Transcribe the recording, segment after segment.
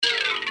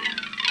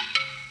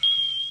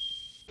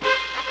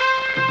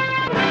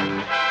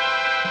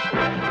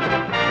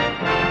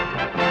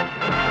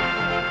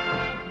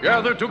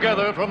gathered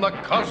together from the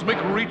cosmic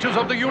reaches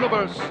of the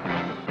universe,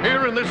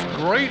 here in this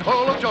great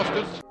hall of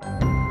justice.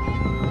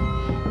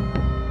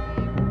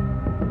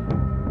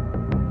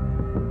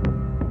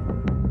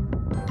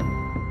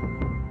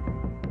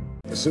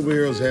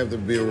 Superheroes have to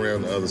be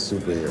around other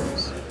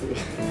superheroes.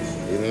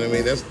 You know what I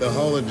mean? That's the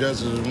Hall of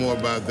Justice is more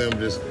about them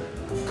just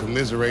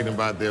commiserating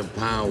about their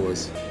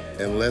powers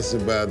and less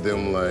about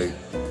them, like,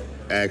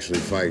 actually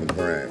fighting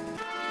crime.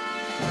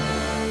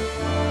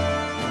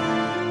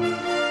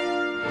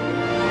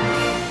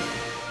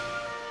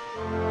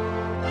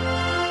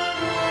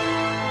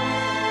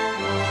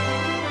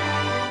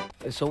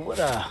 So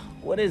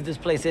what is this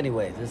place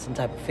anyway? Is this some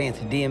type of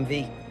fancy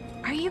DMV?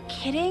 Are you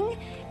kidding?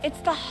 It's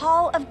the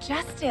Hall of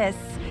Justice.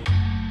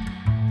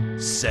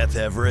 Seth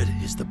Everett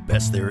is the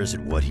best there is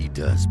at what he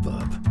does,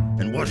 bub.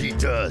 And what he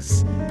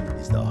does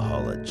is the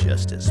Hall of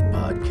Justice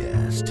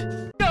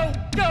podcast.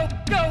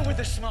 Go with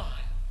a smile.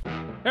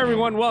 Hey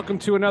everyone, welcome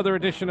to another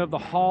edition of the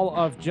Hall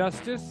of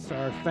Justice.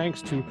 Our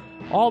thanks to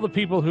all the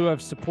people who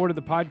have supported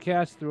the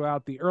podcast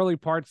throughout the early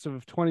parts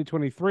of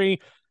 2023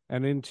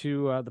 and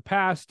into the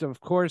past. Of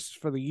course,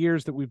 for the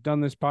years that we've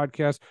done this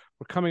podcast,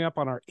 we're coming up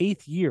on our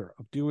 8th year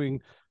of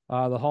doing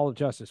the Hall of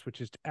Justice,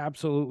 which is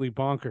absolutely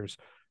bonkers.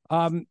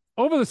 Over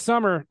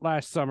the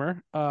last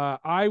summer,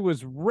 I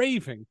was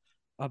raving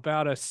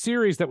about a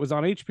series that was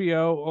on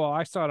HBO. Well,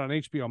 I saw it on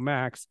HBO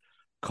Max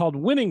called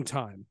Winning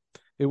Time.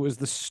 It was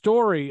the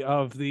story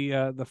of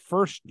the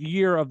first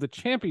year of the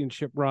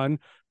championship run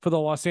for the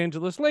Los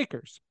Angeles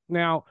Lakers.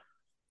 Now,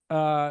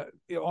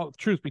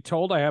 truth be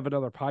told, I have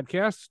another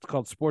podcast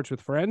called Sports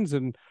with Friends,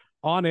 and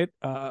on it,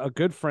 a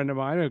good friend of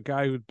mine, a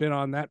guy who'd been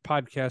on that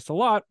podcast a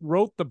lot,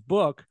 wrote the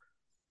book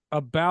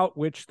about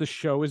which the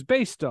show is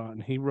based on.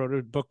 He wrote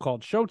a book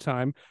called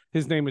Showtime.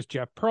 His name is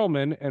Jeff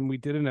Pearlman, and we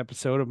did an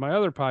episode of my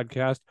other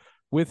podcast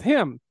with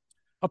him.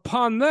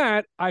 Upon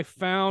that, I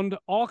found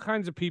all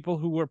kinds of people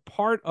who were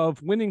part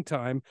of Winning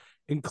Time,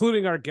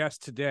 including our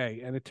guest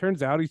today, and it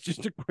turns out he's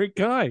just a great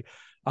guy.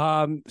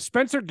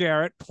 Spencer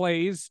Garrett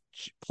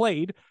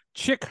played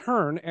Chick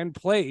Hearn and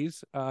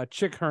plays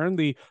Chick Hearn,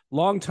 the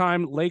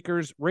longtime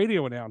Lakers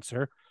radio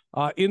announcer,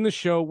 in the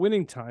show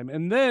Winning Time.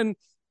 And then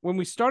when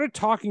we started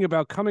talking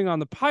about coming on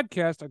the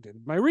podcast, I did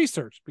my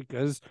research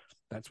because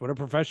that's what a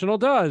professional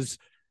does.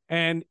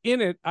 And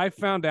in it, I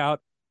found out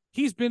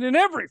he's been in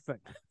everything.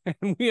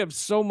 And we have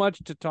so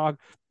much to talk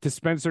to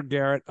Spencer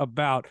Garrett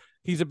about.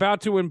 He's about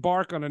to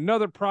embark on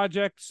another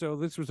project. So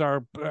this was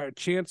our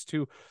chance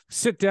to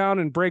sit down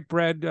and break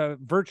bread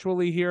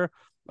virtually here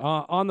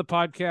on the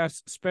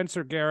podcast.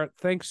 Spencer Garrett,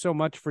 thanks so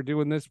much for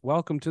doing this.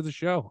 Welcome to the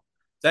show.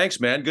 Thanks,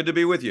 man. Good to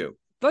be with you.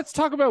 Let's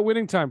talk about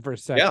Winning Time for a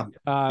second.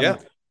 Yeah.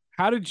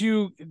 How did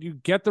you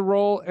get the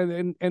role?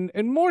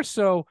 And more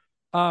so,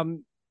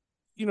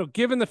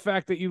 given the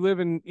fact that you live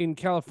in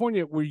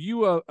California, were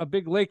you a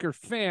big Laker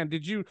fan?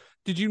 Did you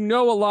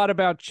know a lot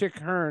about Chick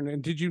Hearn,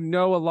 and did you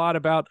know a lot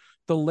about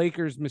the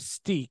Lakers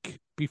mystique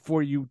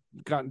before you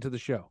got into the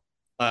show?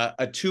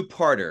 A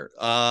two-parter.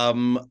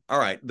 All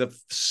right.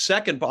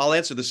 I'll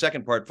answer the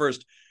second part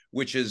first,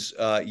 which is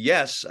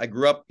yes, I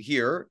grew up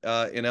here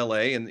in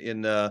LA,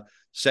 in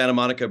Santa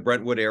Monica,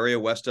 Brentwood area,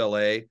 West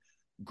LA.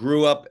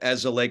 Grew up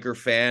as a Laker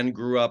fan,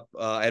 grew up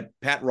at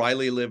Pat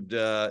Riley lived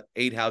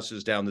 8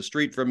 houses down the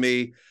street from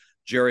me.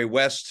 Jerry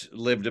West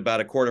lived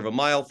about a quarter of a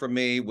mile from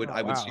me.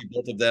 I would see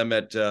both of them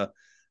at the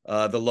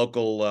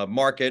local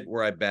market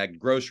where I bagged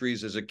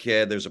groceries as a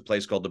kid. There's a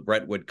place called the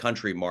Brentwood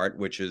Country Mart,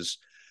 which is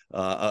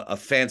a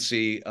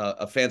fancy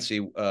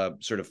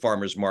sort of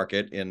farmer's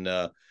market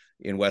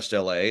in West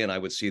LA, and I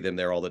would see them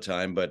there all the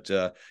time. But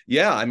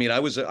yeah, I mean, I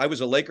was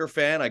a Laker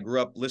fan. I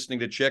grew up listening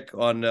to Chick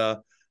on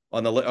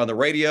the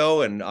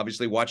radio, and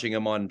obviously watching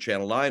him on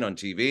Channel 9 on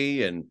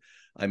TV. And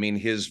I mean,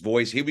 his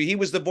voice, he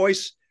was the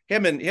voice,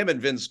 him and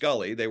Vin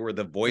Scully, they were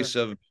the voice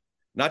of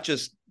not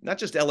just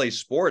LA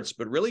sports,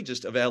 but really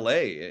just of LA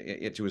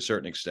to a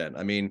certain extent.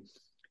 I mean,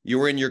 you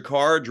were in your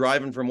car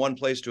driving from one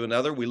place to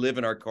another. We live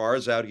in our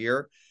cars out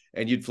here,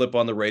 and you'd flip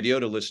on the radio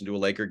to listen to a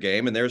Laker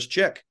game, and there's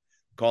Chick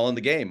calling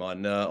the game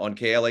on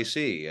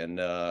KLAC, and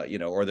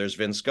or there's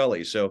Vin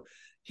Scully. So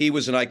he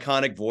was an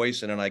iconic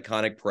voice and an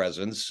iconic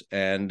presence.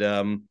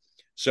 And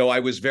so I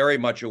was very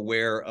much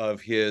aware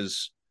of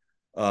his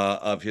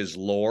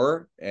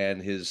lore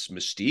and his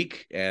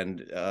mystique,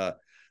 and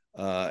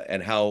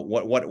how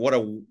what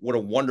a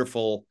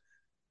wonderful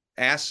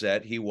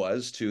asset he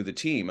was to the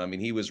team. I mean,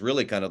 he was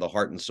really kind of the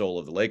heart and soul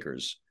of the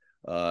Lakers.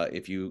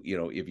 If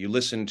you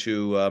listen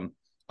to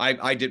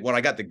I did, when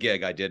I got the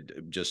gig, I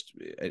did just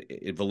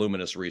a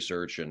voluminous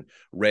research and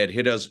read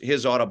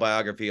his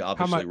autobiography.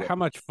 Obviously, how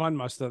much fun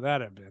must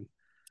that have been?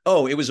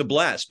 Oh, it was a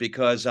blast,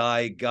 because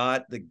I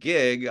got the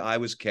gig, I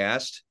was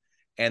cast,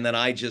 and then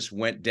I just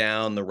went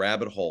down the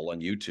rabbit hole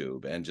on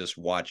YouTube and just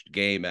watched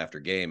game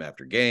after game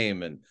after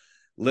game, and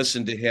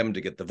listened to him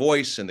to get the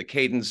voice and the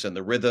cadence and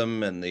the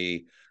rhythm and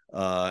the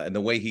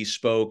way he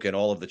spoke and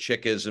all of the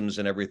Chickisms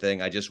and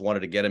everything. I just wanted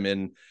to get him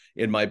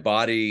in my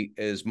body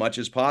as much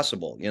as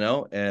possible,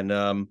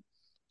 and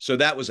so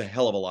that was a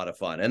hell of a lot of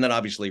fun. And then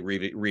obviously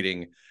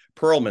reading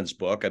Perlman's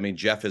book. I mean,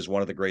 Jeff is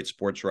one of the great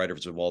sports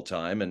writers of all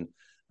time, and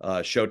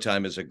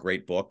Showtime is a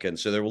great book. And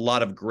so there were a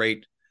lot of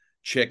great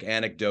chick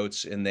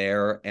anecdotes in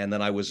there. And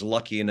then I was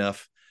lucky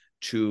enough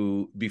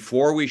to,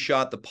 before we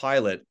shot the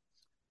pilot,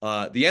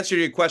 the answer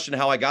to your question,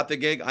 how I got the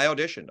gig, I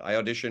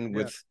auditioned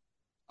with,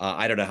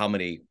 I don't know how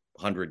many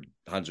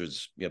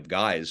hundreds of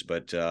guys,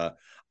 but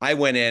I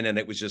went in, and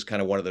it was just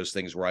kind of one of those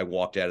things where I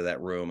walked out of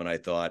that room and I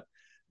thought,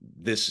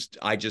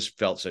 I just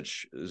felt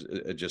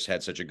it just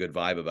had such a good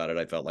vibe about it.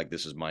 I felt like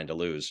this is mine to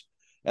lose.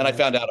 And I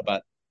found out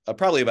about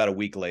probably about a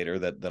week later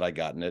that I'd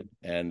gotten it.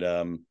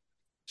 And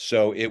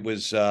so it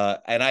was,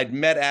 and I'd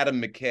met Adam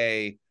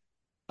McKay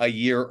a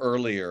year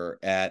earlier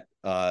at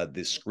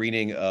the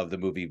screening of the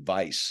movie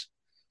Vice.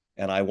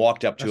 And I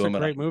walked up to him.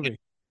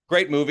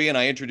 Great movie. And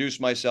I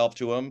introduced myself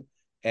to him.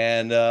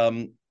 And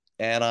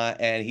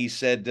he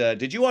said,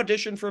 "Did you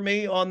audition for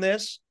me on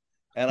this?"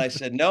 And I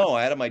said, "No,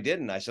 Adam, I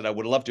didn't." I said, "I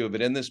would love to have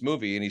been in this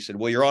movie." And he said,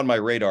 "Well, you're on my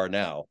radar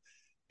now."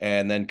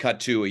 And then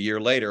cut to a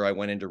year later, I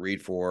went in to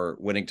read for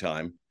Winning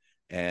Time,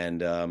 and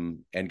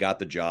got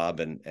the job.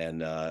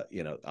 And I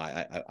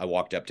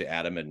walked up to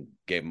Adam and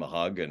gave him a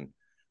hug, and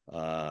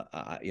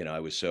I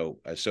was so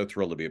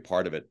thrilled to be a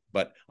part of it.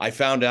 But I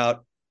found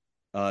out.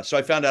 So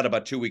I found out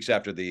about 2 weeks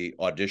after the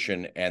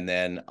audition, and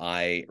then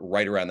right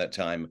around that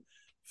time,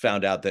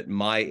 found out that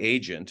my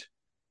agent,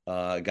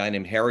 a guy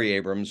named Harry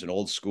Abrams, an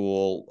old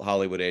school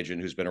Hollywood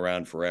agent who's been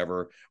around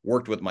forever,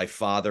 worked with my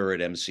father at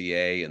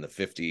MCA in the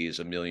 50s,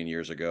 a million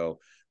years ago.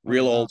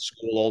 Real old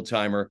school, old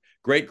timer,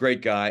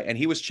 great guy. And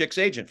he was Chick's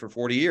agent for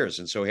 40 years.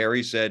 And so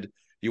Harry said,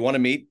 "You want to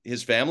meet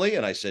his family?"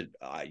 And I said,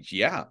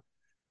 "Yeah."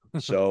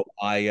 So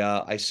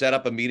I set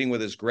up a meeting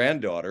with his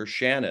granddaughter,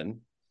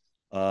 Shannon.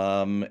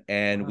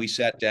 And we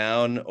sat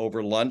down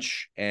over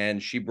lunch,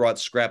 and she brought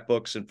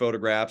scrapbooks and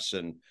photographs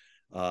and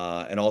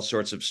all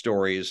sorts of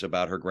stories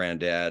about her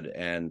granddad.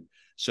 And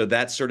so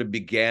that sort of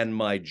began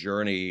my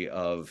journey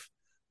of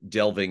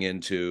delving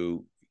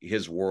into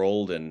his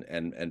world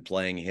and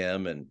playing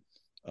him. And,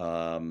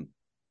 and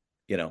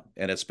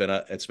it's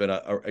been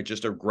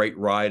just a great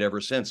ride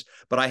ever since.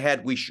 But I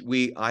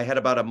had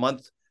about a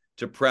month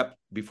to prep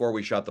before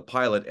we shot the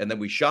pilot. And then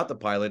we shot the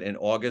pilot in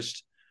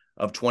August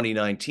of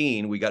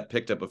 2019. We got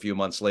picked up a few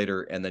months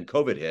later, and then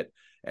COVID hit,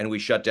 and we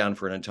shut down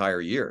for an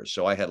entire year.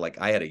 So I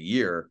had a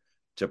year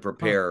to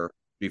prepare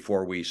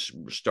before we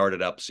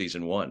started up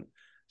season 1.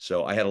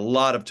 So I had a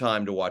lot of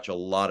time to watch a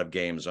lot of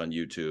games on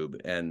YouTube.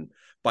 And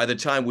by the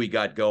time we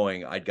got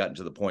going, I'd gotten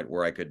to the point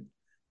where I could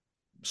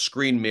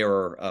screen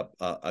mirror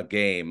a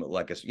game,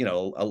 like a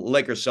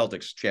Lakers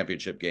Celtics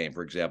championship game,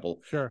 for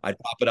example. Sure. I'd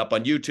pop it up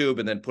on YouTube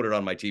and then put it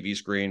on my TV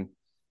screen.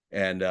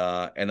 And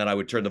then I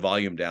would turn the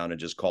volume down and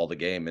just call the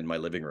game in my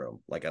living room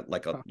like a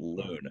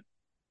loon.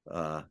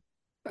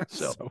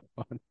 So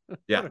fun.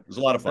 Yeah, it was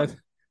a lot of fun.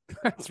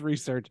 That's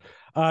research.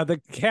 The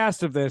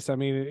cast of this, I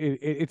mean,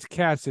 it's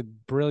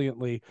casted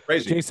brilliantly.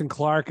 Crazy. Jason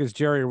Clarke as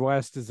Jerry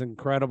West is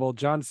incredible.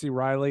 John C.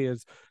 Reilly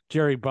as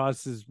Jerry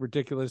Buss is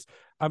ridiculous.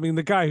 I mean,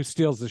 the guy who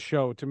steals the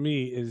show to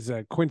me is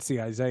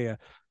Quincy Isaiah.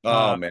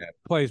 Oh man,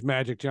 plays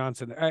Magic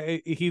Johnson.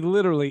 He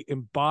literally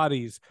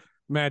embodies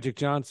Magic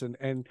Johnson.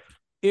 And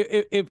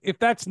if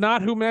that's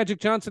not who Magic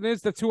Johnson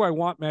is, that's who I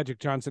want Magic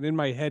Johnson in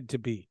my head to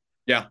be.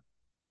 Yeah.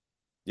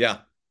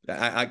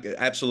 I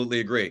absolutely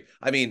agree.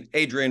 I mean,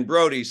 Adrian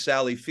Brody,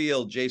 Sally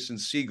Field, Jason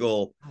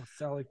Segel,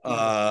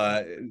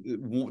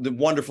 the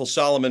wonderful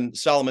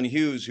Solomon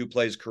Hughes, who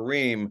plays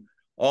Kareem,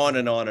 on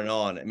and on and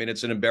on. I mean,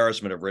 it's an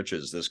embarrassment of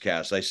riches, this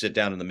cast. I sit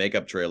down in the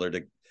makeup trailer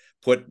to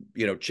put,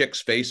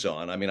 Chick's face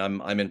on. I mean,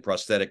 I'm in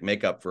prosthetic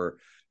makeup for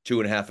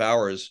 2.5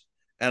 hours,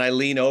 and I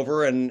lean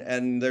over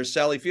and there's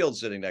Sally Field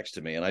sitting next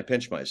to me, and I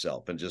pinch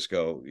myself and just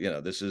go,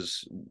 this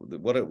is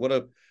what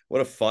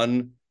a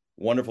fun,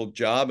 wonderful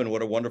job, and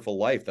what a wonderful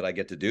life that I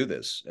get to do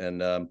this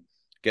and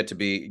get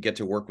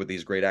to work with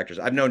these great actors.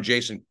 I've known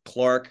Jason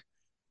Clarke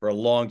for a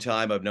long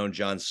time. I've known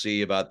John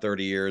C. about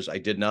 30 years. I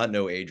did not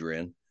know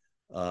Adrian,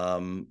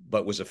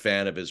 but was a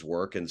fan of his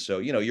work. And so,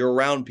 you're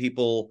around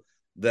people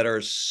that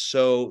have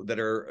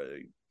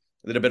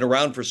been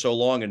around for so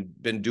long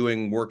and been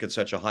doing work at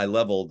such a high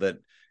level that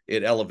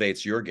it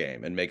elevates your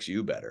game and makes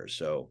you better.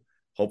 So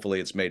hopefully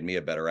it's made me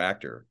a better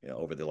actor,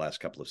 over the last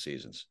couple of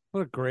seasons.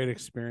 What a great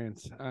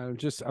experience.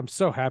 I'm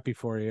so happy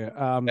for you.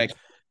 Thanks.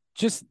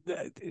 Just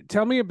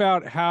tell me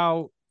about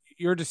how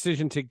your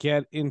decision to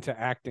get into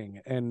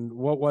acting, and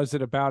what was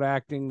it about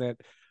acting that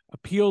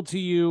appealed to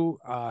you?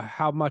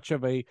 How much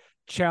of a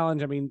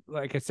challenge? I mean,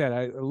 like I said,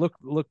 I look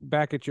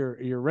back at your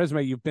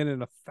resume. You've been in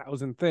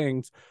 1,000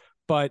 things,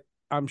 but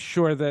I'm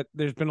sure that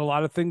there's been a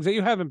lot of things that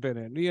you haven't been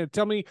in.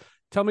 Tell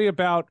me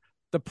about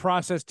the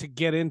process to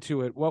get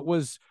into it. What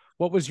was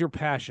your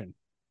passion?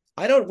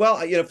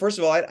 First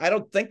of all, I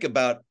don't think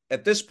about,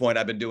 at this point,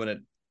 I've been doing it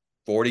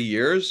 40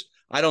 years.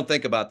 I don't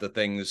think about the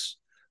things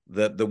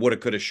the woulda,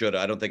 coulda, shoulda.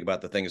 I don't think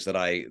about the things that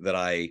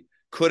I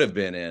could have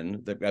been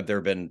in. There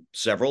have been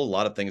a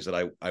lot of things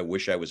that I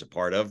wish I was a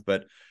part of,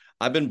 but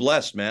I've been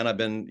blessed, man. I've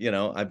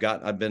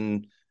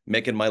been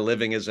making my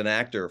living as an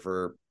actor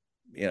for,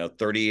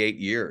 38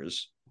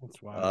 years.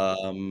 That's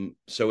wow.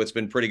 So it's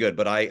been pretty good.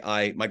 But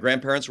my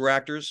grandparents were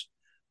actors.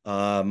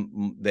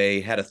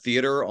 They had a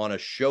theater on a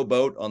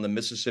showboat on the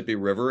Mississippi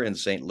River in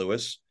St.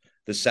 Louis.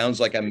 This sounds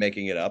like I'm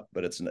making it up,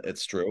 but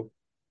it's true.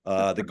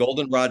 The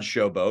Goldenrod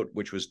Showboat,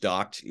 which was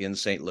docked in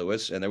St.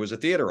 Louis, and there was a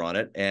theater on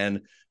it.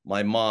 And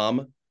my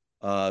mom,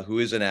 who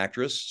is an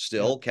actress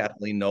still,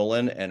 Kathleen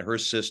Nolan, and her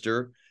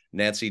sister,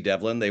 Nancy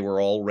Devlin, they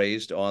were all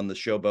raised on the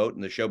showboat,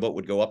 and the showboat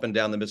would go up and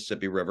down the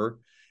Mississippi River,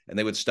 and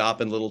they would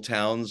stop in little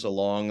towns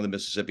along the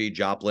Mississippi,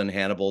 Joplin,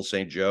 Hannibal,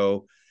 St.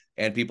 Joe,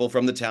 and people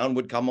from the town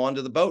would come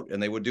onto the boat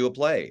and they would do a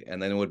play,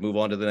 and then would move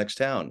on to the next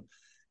town.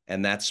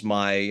 And that's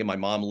my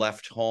mom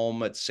left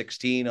home at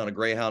 16 on a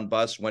Greyhound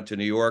bus, went to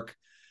New York,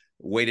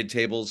 waited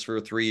tables for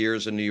 3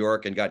 years in New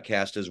York, and got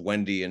cast as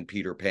Wendy in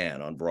Peter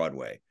Pan on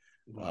Broadway.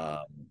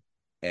 Wow.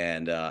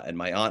 And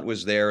my aunt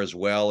was there as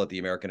well at the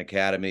American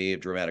Academy of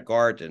Dramatic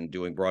Art and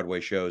doing Broadway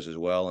shows as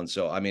well. And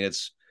so, I mean,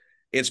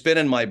 it's been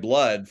in my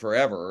blood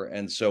forever.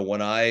 And so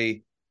when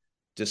I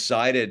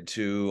decided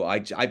to,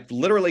 I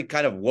literally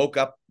kind of woke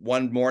up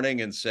one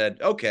morning and said,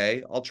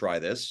 okay, I'll try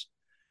this.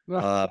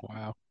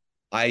 Wow.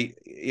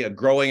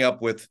 Growing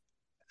up with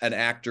an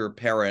actor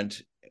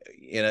parent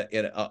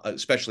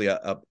especially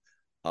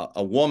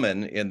a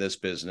woman in this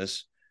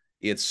business,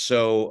 it's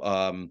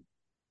so,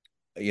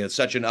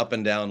 such an up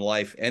and down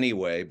life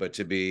anyway, but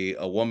to be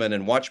a woman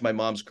and watch my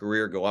mom's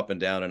career go up and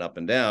down and up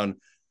and down.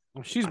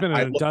 Well, she's been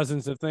in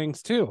dozens of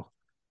things too.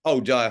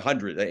 Oh,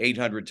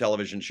 800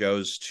 television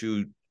shows,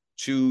 two,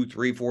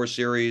 3, 4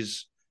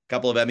 series, a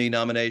couple of Emmy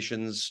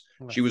nominations.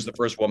 She was the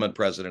first woman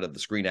president of the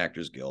Screen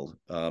Actors Guild,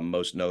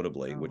 most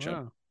notably, which wow.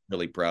 I'm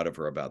really proud of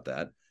her about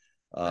that.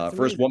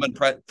 First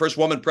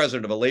woman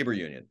president of a labor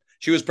union.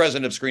 She was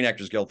president of Screen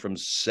Actors Guild from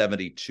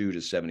 72 to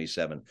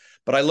 77.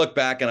 But I look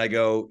back and I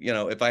go,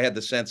 if I had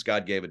the sense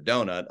God gave a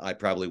donut, I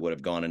probably would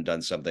have gone and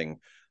done something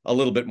a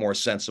little bit more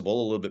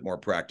sensible, a little bit more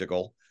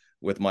practical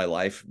with my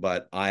life.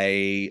 But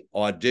I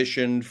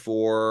auditioned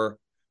for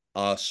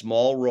a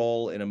small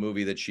role in a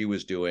movie that she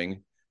was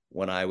doing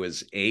when I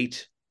was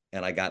 8.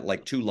 And I got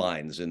like 2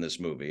 lines in this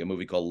movie, a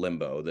movie called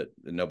Limbo that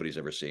nobody's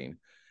ever seen.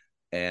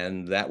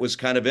 And that was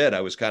kind of it.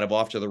 I was kind of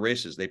off to the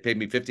races. They paid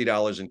me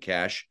 $50 in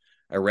cash.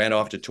 I ran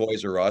off to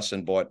Toys R Us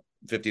and bought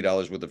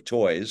 $50 worth of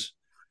toys.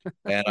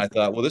 And I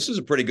thought, well, this is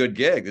a pretty good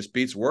gig. This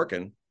beats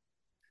working.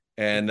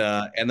 And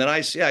then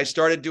I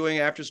started doing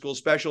after school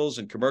specials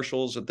and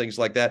commercials and things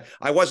like that.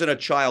 I wasn't a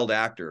child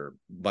actor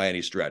by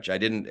any stretch.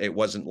 It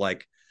wasn't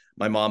like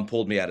my mom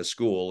pulled me out of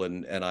school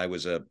and I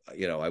was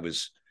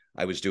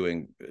I was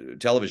doing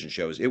television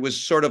shows. It was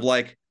sort of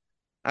like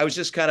I was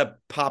just kind of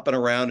popping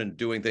around and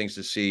doing things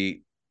to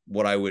see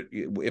what I would,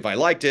 if I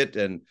liked it,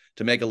 and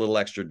to make a little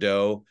extra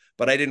dough.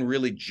 But I didn't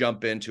really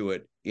jump into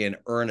it in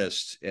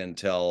earnest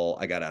until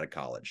I got out of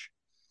college,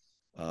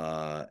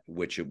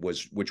 which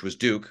was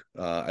Duke.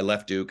 I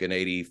left Duke in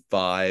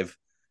 85,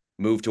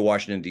 moved to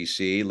Washington,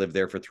 D.C., lived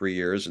there for 3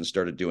 years and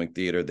started doing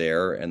theater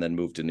there, and then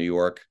moved to New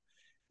York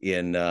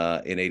in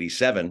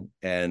 87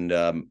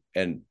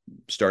 and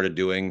started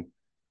doing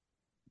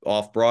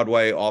off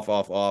Broadway,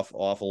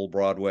 awful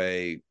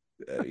Broadway,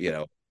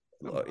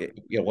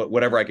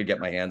 whatever I could get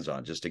my hands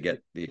on just to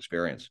get the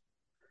experience.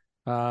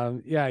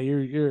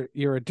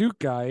 You're a Duke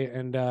guy,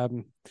 and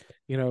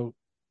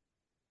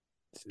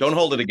don't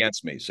hold it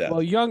against me, Seth.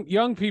 Well,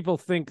 young people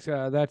think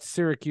that's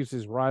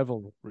Syracuse's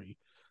rivalry,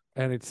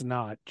 and it's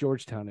not.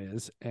 Georgetown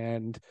is,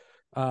 and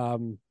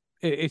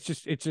it's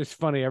just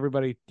funny.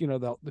 Everybody,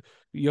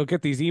 you'll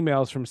get these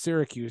emails from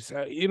Syracuse.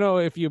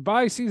 If you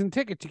buy season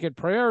tickets, you get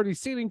priority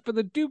seating for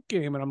the Duke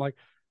game, and I'm like,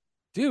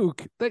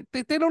 Duke, they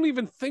don't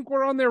even think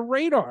we're on their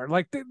radar.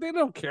 Like they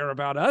don't care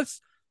about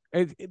us.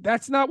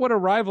 That's not what a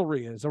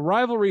rivalry is. A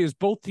rivalry is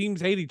both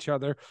teams hate each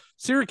other.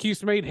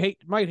 Syracuse might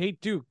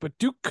hate Duke, but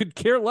Duke could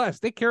care less.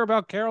 They care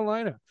about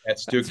Carolina.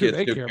 That's Duke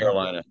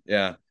Carolina.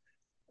 Yeah.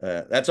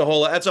 That's a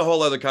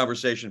whole other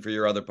conversation for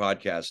your other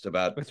podcast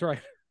about. That's right.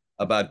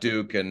 About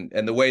Duke and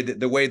the way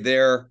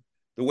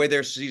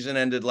their season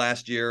ended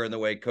last year and the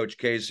way Coach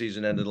K's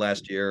season ended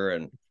last year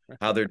and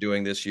how they're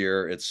doing this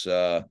year. It's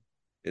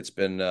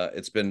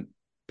been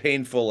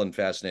painful and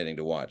fascinating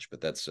to watch,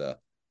 but that's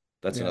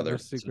another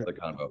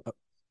convo.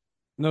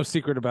 No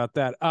secret about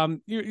that.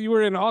 You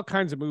were in all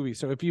kinds of movies,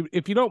 so if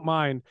you don't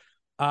mind,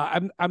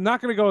 I'm not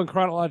going to go in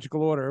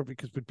chronological order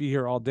because we'd be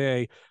here all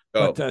day.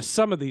 But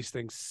some of these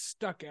things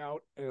stuck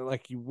out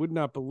like you would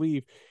not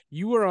believe.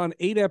 You were on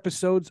 8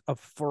 episodes of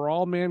For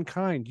All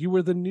Mankind. You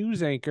were the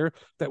news anchor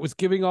that was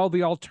giving all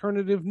the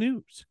alternative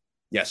news.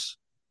 Yes.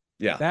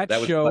 Yeah. That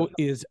show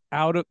is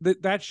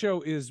that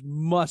show is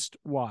must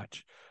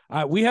watch.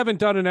 We haven't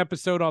done an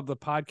episode of the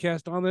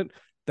podcast on it.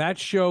 That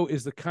show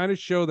is the kind of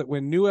show that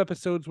when new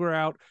episodes were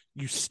out,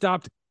 you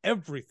stopped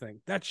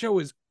everything. That show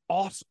is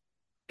awesome.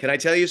 Can I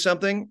tell you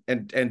something?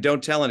 And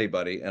don't tell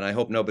anybody. And I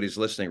hope nobody's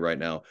listening right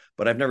now.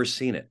 But I've never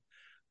seen it.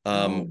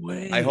 No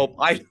way. I hope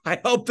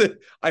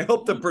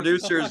the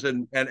producers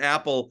and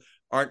Apple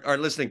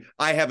aren't listening.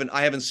 I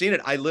haven't seen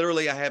it. I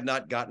have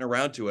not gotten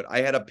around to it.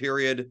 I had a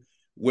period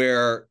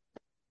where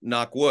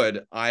knock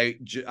wood, I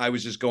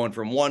was just going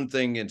from one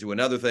thing into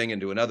another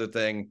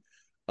thing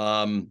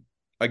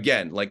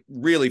again, like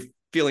really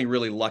feeling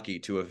really lucky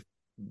to have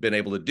been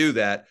able to do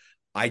that.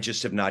 I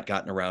just have not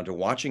gotten around to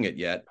watching it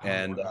yet.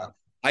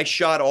 I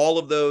shot all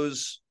of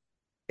those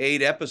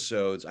 8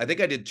 episodes. I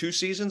think I did 2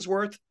 seasons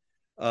worth.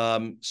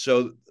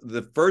 So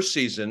the first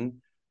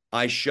season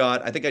I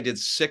think I did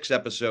 6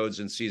 episodes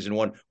in season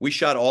 1. We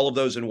shot all of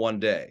those in one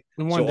day.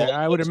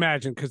 I would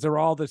imagine, because they're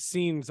all the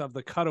scenes of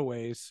the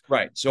cutaways.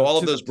 Right. So all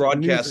of those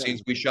broadcast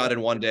scenes we shot in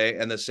one day,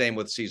 and the same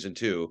with season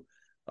 2.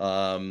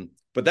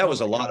 But that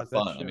was a lot of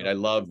fun. I mean, I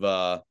love,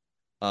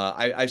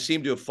 I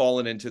seem to have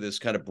fallen into this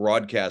kind of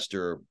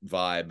broadcaster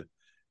vibe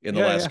in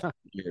the last couple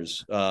of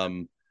years.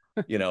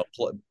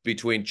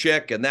 Between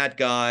Chick and that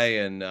guy,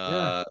 and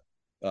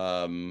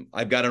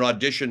I've got an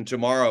audition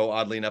tomorrow,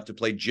 oddly enough, to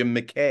play Jim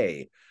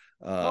McKay.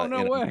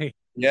 No way.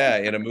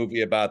 In a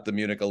movie about the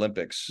Munich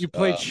Olympics. You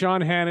played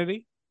Sean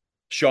Hannity?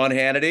 Sean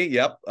Hannity,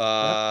 yep.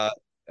 I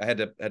had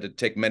to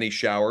take many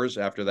showers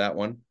after that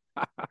one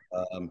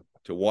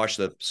to wash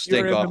the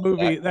stink off. The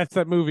movie, that's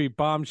that movie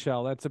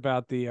Bombshell. That's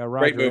about the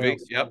Roger. Great movie.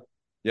 Ailes.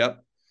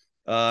 Yep.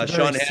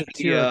 Sean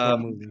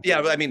Hannity.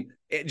 I mean,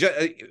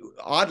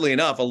 oddly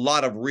enough, a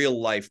lot of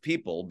real life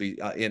people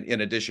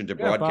in addition to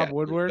broadcast. Bob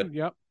Woodward.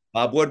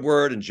 Bob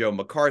Woodward and Joe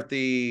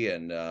McCarthy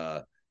and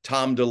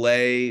Tom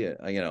DeLay.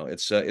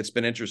 It's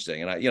been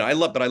interesting, and I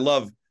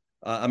love.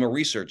 I'm a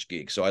research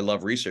geek, so I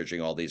love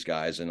researching all these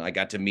guys. And I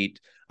got to meet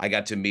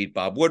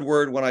Bob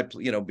Woodward when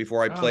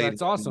before I played.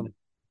 That's awesome.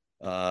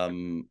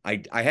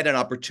 I had an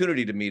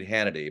opportunity to meet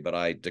Hannity, but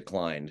I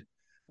declined.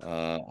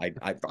 I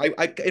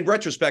in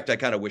retrospect, I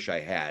kind of wish I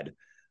had,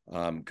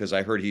 because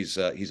I heard he's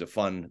a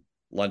fun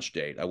lunch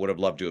date. I would have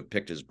loved to have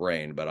picked his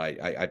brain, but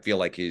I feel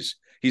like he's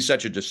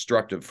such a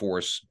destructive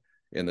force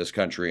in this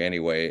country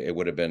anyway. It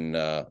would have been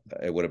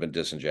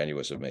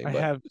disingenuous of me. I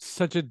have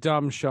such a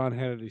dumb Sean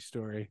Hannity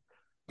story.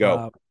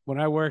 Go. When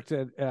I worked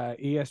at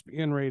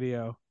ESPN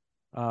Radio,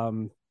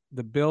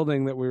 the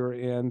building that we were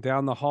in,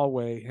 down the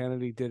hallway,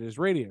 Hannity did his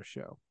radio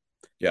show.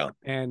 Yeah.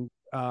 And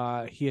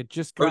he had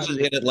just got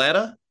in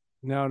Atlanta?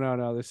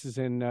 No. This is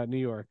in New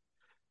York.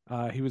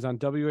 He was on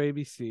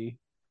WABC,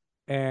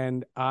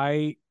 and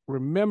I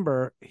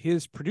remember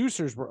his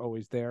producers were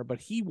always there, but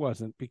he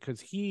wasn't,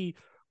 because he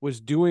was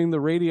doing the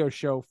radio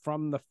show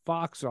from the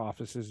Fox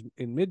offices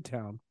in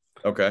Midtown.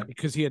 Okay.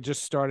 Because he had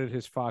just started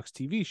his Fox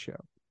TV show.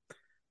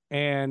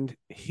 And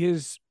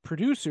his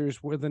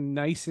producers were the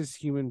nicest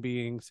human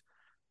beings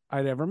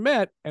I'd ever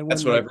met. And when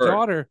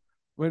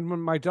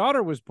when my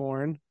daughter was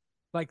born,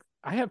 like,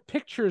 I have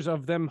pictures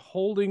of them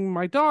holding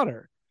my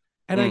daughter,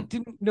 and I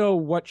didn't know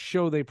what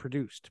show they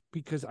produced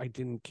because I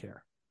didn't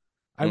care.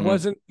 I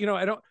wasn't,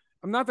 I'm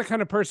not the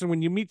kind of person,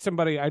 when you meet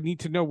somebody, I need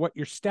to know what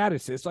your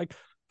status is. Like,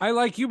 I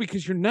like you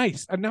because you're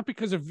nice, and not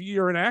because of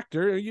you're an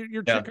actor.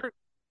 You're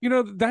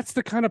that's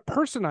the kind of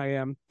person I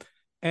am.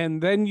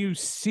 And then you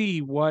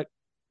see what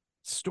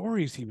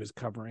stories he was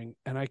covering,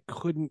 and I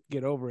couldn't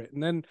get over it.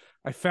 And then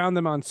I found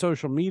them on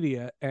social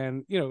media,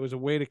 and it was a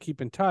way to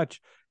keep in touch.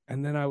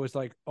 And then I was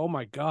like, oh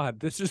my God,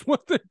 this is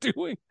what they're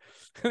doing.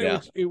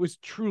 And it was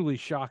truly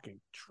shocking.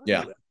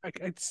 I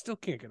still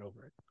can't get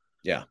over it.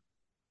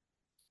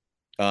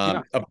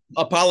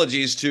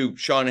 Apologies to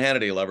Sean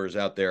Hannity lovers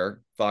out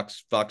there,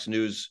 Fox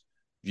News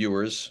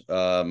viewers.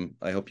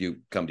 I hope you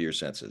come to your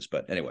senses.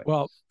 But anyway,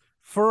 well,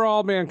 For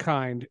All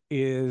Mankind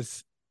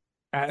is.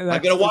 I'm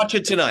going to watch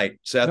it tonight,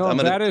 Seth. No,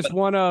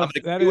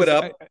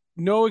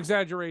 no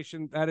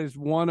exaggeration. That is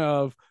one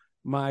of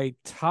my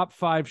top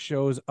 5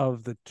 shows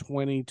of the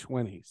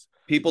 2020s.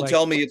 People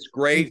tell me it's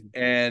great,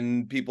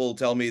 and people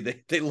tell me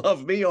they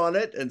love me on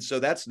it, and so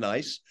that's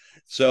nice.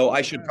 So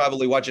I should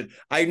probably watch it.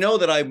 I know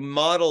that I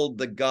modeled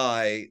the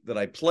guy that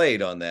I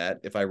played on that.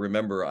 If I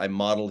remember, I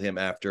modeled him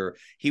after.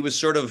 He was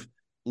sort of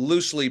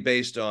loosely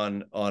based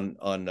on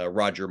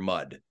Roger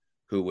Mudd,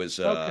 who was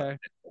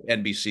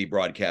NBC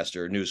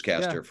broadcaster,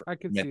 newscaster for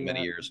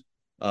many years.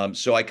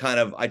 So I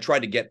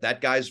tried to get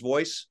that guy's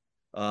voice,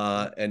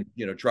 and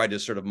tried to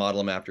sort of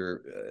model him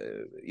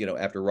after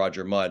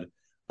Roger Mudd.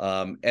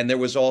 And there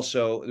was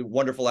also the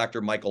wonderful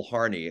actor Michael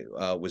Harney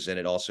was in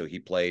it also. He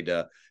played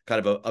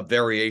kind of a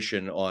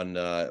variation on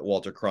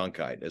Walter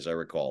Cronkite, as I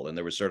recall. And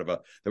there was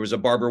a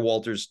Barbara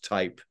Walters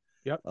type.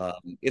 Yep.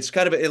 It's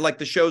kind of like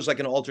the show's like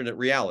an alternate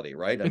reality,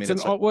 right? For the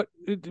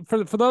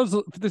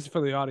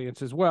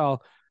audience as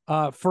well.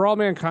 For All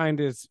Mankind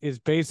is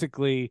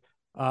basically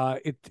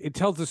it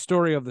tells the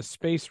story of the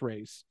space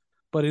race,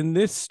 but in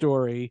this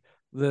story,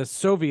 the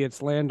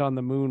Soviets land on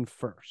the moon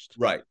first.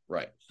 Right.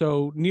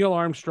 So Neil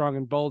Armstrong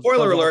and Buzz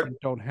Aldrin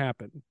don't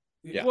happen.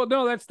 Yeah. Well,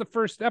 no, that's the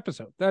first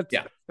episode. That's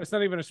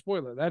not even a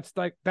spoiler. That's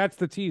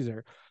the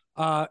teaser.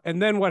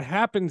 And then what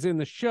happens in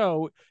the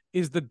show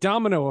is the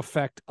domino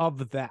effect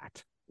of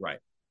that. Right.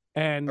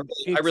 And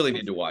I really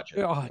need to watch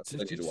it. Oh, it's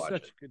such a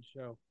good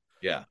show.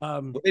 Yeah.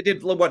 They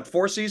did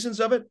 4 seasons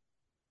of it?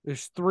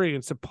 There's 3,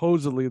 and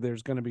supposedly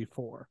there's going to be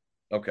 4.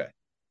 Okay.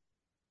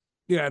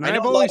 Yeah, and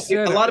I've always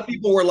said a lot of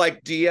people were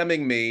like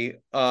DMing me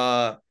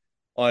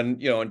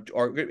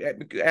or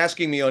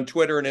asking me on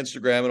Twitter and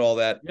Instagram and all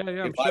that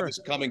if I was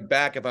coming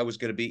back, if I was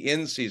going to be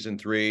in season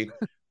 3.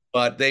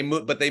 But they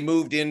went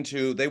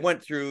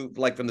through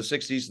like from the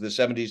 60s to the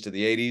 70s to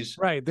the 80s.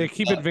 Right. They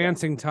keep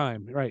advancing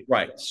time. Right.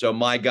 Right. So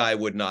my guy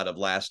would not have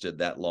lasted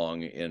that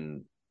long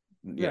in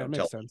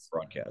television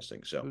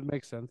broadcasting. So it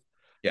makes sense.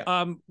 Yeah.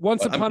 I'm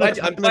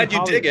glad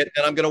you dig it,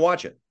 and I'm going to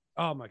watch it.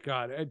 Oh my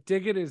God.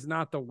 Dig it is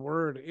not the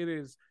word. It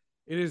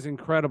is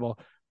incredible.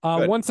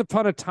 Once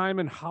Upon a Time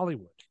in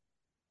Hollywood.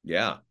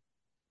 Yeah.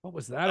 What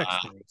was that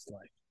experience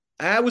like?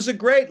 It was a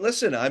great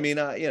listen. I mean,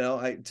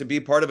 to be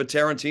part of a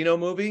Tarantino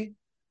movie,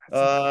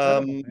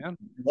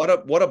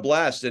 what a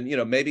blast.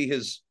 And, maybe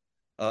his,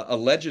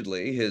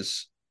 allegedly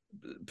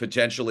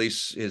potentially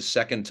his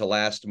second to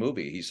last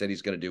movie. He said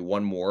he's going to do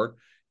one more.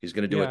 He's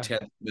going to do a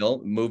 10th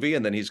movie,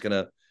 and then he's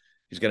going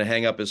to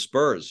hang up his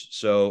spurs.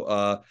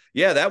 So,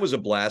 that was a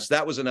blast.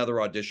 That was another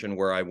audition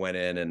where I went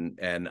in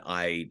and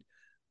I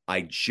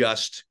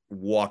just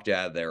walked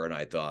out of there and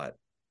I thought,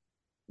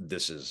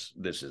 this is,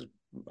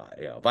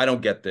 if I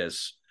don't get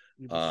this,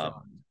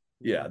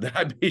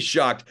 I'd be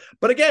shocked.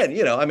 But again,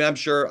 I'm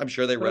sure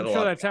they read a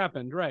lot. That's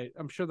happened, right?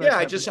 I'm sure.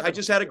 I just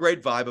had a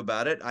great vibe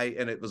about it.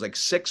 And it was like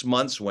 6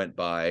 months went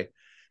by,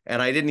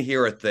 and I didn't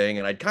hear a thing,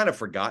 and I'd kind of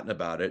forgotten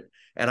about it.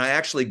 And I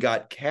actually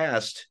got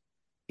cast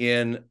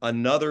in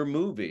another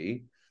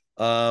movie.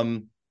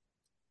 6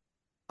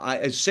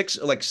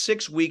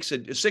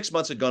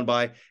 months had gone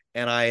by,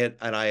 and I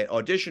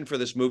auditioned for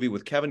this movie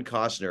with Kevin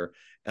Costner,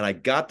 and I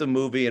got the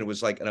movie, and it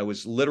was like, and I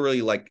was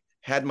literally like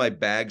had my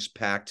bags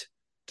packed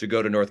to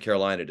go to North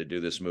Carolina to do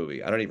this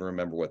movie. I don't even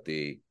remember what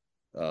the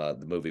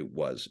movie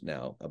was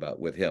now about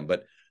with him,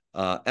 but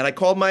and I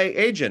called my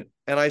agent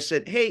and I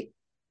said, "Hey,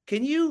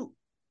 can you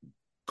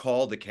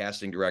call the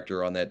casting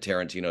director on that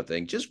Tarantino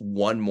thing just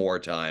one more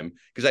time?"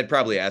 Because I'd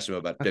probably asked him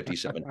about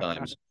 57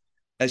 times.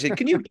 I said,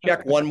 "Can you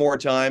check one more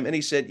time?" And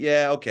he said,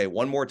 "Yeah, okay,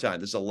 one more time.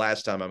 This is the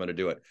last time I'm going to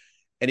do it."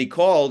 And he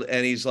called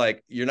and he's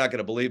like, "You're not going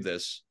to believe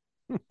this,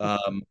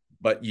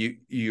 but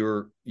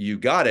you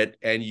got it,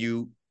 and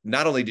you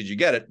not only did you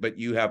get it, but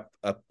you have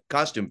a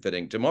costume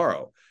fitting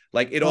tomorrow."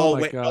 Like it all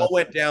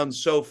went down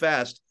so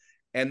fast,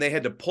 and they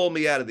had to pull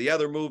me out of the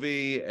other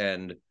movie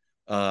and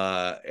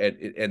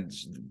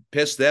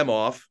piss them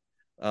off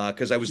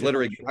because I was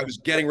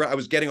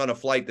getting on a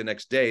flight the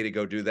next day to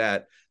go do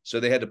that. So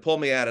they had to pull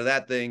me out of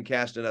that thing,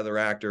 cast another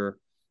actor.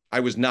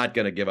 I was not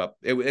going to give up.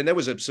 And there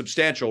was a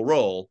substantial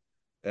role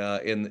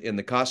in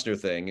the Costner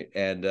thing,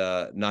 and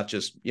not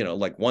just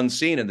like one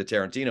scene in the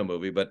Tarantino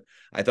movie, but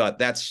I thought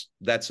that's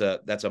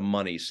a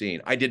money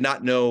scene. I did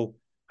not know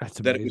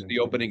that it was the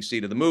opening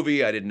scene of the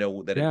movie. I didn't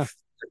know that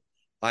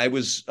I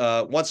was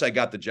once I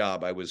got the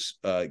job, I was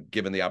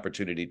given the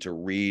opportunity to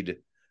read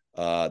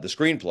the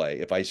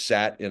screenplay. If I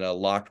sat in a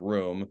locked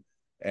room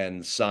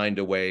and signed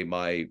away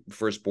my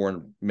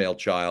firstborn male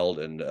child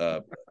and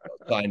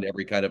signed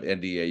every kind of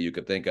NDA you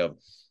could think of,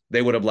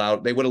 they would have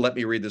let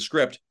me read the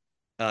script.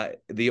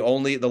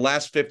 The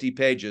last 50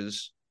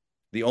 pages,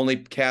 the only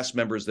cast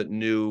members that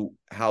knew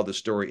how the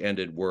story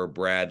ended were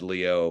Brad,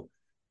 Leo,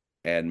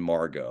 and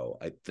Margot,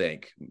 I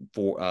think,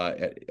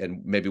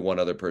 and maybe one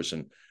other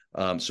person.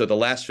 So the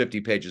last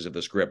 50 pages of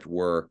the script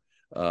were,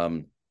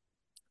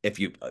 if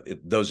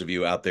those of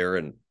you out there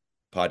in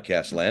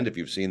podcast land, if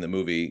you've seen the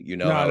movie,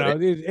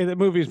 the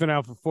movie's been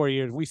out for 4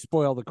 years. We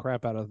spoil the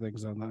crap out of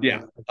things on that.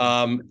 Yeah.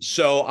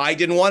 So I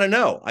didn't want to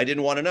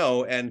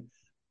know. And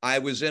I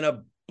was in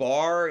a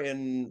bar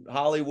in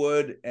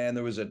Hollywood, and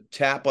there was a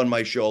tap on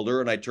my shoulder,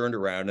 and I turned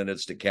around, and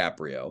it's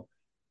DiCaprio.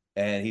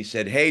 And he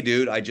said, "Hey,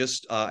 dude, I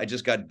just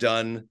got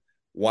done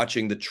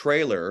watching the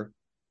trailer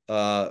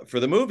for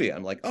the movie."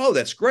 I'm like, "Oh,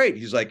 that's great."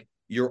 He's like,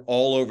 "You're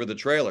all over the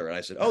trailer." And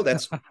I said, "Oh,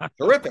 that's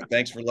terrific.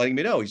 Thanks for letting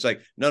me know." He's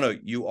like, No,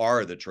 you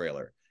are the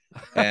trailer."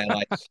 And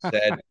I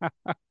said,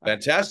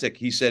 "Fantastic."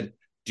 He said,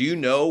 "Do you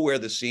know where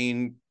the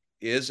scene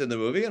is in the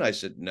movie?" And I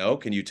said, "No.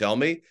 Can you tell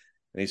me?"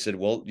 And he said,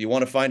 "Well, do you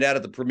want to find out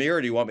at the premiere,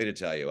 or do you want me to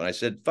tell you?" And I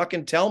said,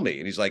 "Fucking tell me."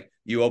 And he's like,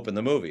 "You open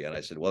the movie." And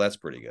I said, "Well, that's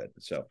pretty good."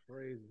 So,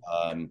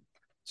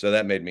 so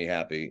that made me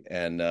happy.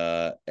 And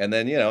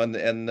then,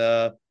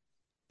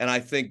 and I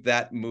think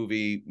that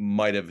movie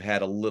might have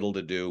had a little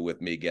to do with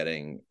me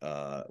getting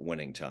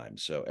winning time.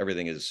 So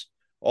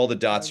all the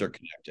dots are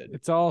connected.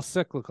 It's all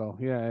cyclical.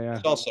 Yeah.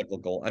 It's all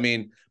cyclical. I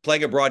mean,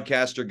 playing a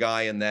broadcaster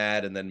guy in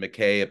that, and then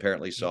McKay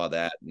apparently saw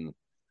that and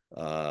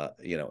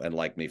and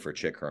liked me for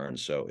Chick Hearn.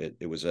 So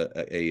it was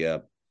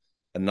a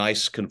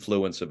nice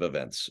confluence of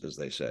events, as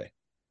they say.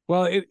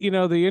 Well,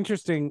 the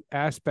interesting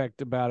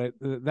aspect about it,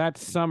 that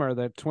summer,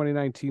 that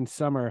 2019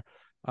 summer,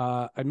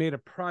 I made a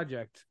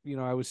project.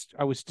 I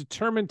was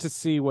determined to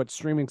see what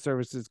streaming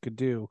services could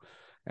do.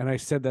 And I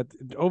said that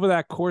over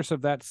that course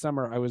of that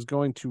summer, I was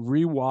going to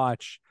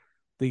rewatch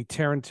the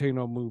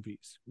Tarantino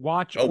movies,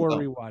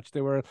 rewatch.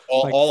 There were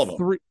all of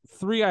them.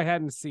 Three I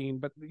hadn't seen,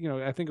 but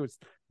I think it was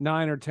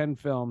 9 or 10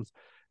 films.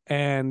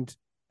 And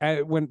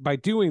by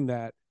doing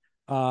that,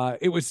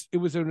 it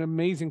was an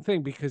amazing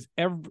thing because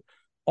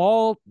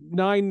all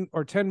 9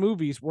 or 10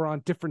 movies were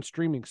on different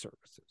streaming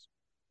services.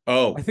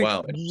 Oh, I think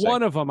wow.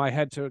 one of them I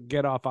had to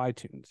get off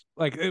iTunes,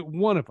 like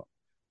one of them,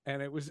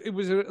 and it was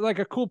like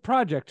a cool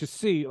project to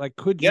see, like,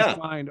 could you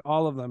find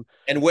all of them?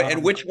 And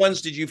which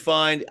ones did you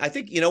find? I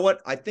think, you know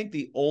what? I think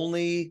the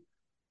only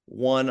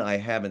one I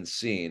haven't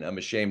seen, I'm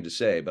ashamed to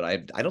say, but I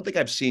don't think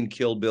I've seen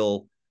Kill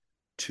Bill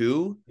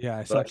 2. Yeah,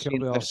 I saw Kill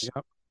Bill.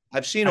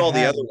 I've seen all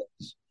the other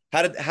ones.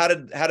 How did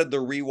the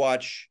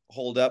rewatch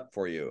hold up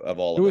for you of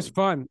all of them? It was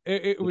fun.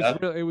 It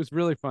was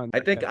really fun. I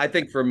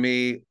think for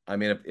me, I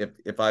mean, if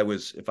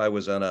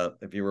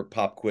you were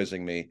pop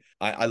quizzing me,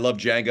 I love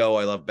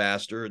Django, I love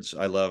Bastards,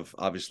 I love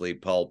obviously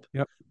Pulp.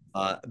 Yep.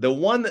 The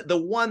one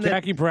that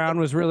Jackie Brown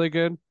was really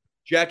good.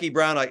 Jackie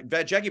Brown I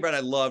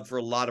loved for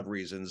a lot of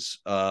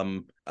reasons.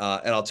 And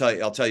I'll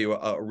tell you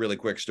a really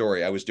quick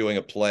story. I was doing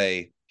a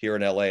play here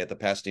in LA at the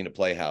Pasadena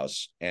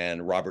Playhouse,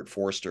 and Robert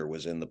Forster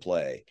was in the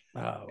play. Oh,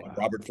 wow.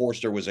 Robert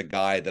Forster was a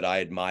guy that I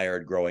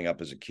admired growing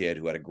up as a kid,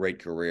 who had a great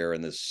career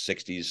in the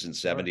 60s and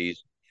 70s.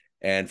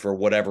 And for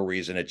whatever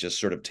reason, it just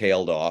sort of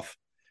tailed off.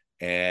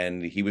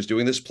 And he was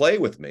doing this play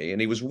with me, and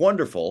he was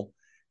wonderful.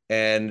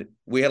 And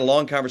we had a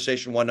long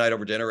conversation one night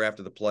over dinner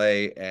after the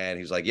play. And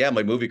he's like, yeah,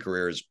 my movie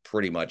career is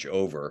pretty much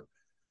over.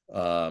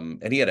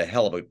 And he had a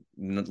hell of a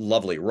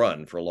lovely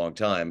run for a long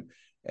time.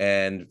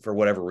 And for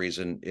whatever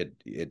reason,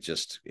 it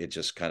just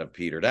kind of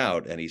petered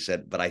out. And he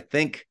said, but I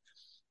think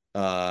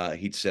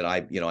he said,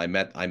 I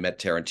met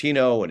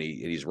Tarantino, and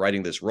he's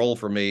writing this role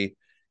for me,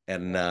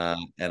 and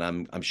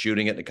I'm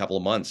shooting it in a couple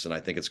of months, and I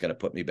think it's going to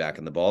put me back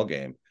in the ball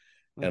game.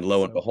 And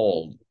lo and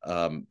behold,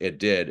 it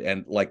did,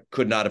 and like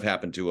could not have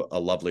happened to a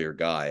lovelier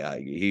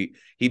guy. He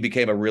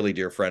became a really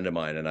dear friend of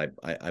mine, and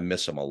I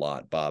miss him a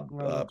lot. Bob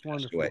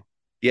passed away.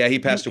 Yeah, he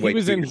passed away. He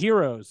was in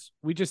Heroes.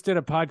 We just did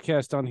a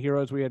podcast on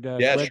Heroes. We had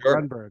Greg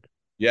Grunberg.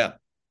 Yeah,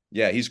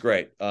 he's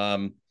great.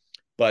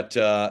 But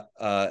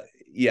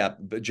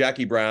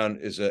Jackie Brown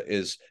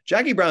is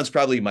Jackie Brown's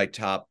probably in my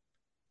top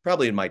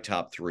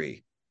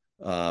 3.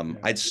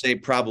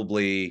 I'd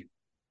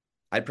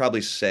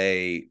probably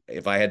say,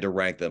 if I had to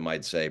rank them,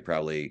 I'd say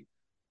probably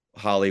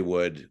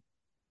Hollywood,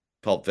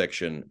 Pulp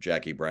Fiction,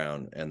 Jackie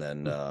Brown, and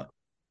then and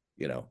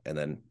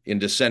then in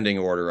descending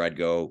order, I'd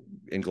go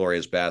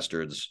Inglourious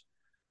Bastards,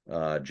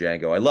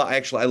 Django. I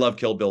love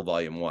Kill Bill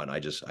Volume 1.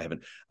 I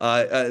haven't.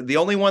 The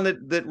only one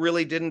that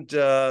really didn't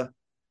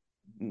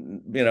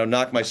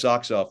knock my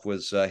socks off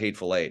was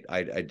Hateful Eight.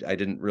 I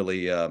didn't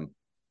really. It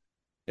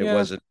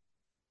wasn't.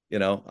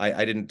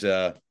 I didn't.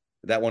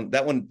 That one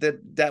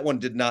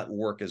did not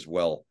work as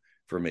well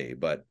for me.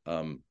 But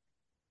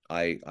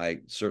I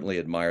certainly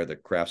admire the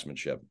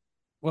craftsmanship.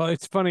 Well,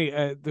 it's funny.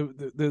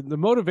 The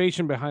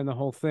motivation behind the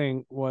whole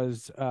thing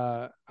was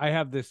I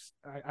have this.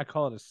 I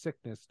call it a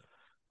sickness.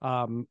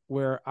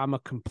 Where I'm a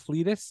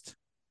completist.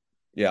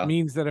 Yeah.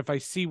 Means that if I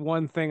see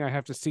one thing, I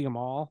have to see them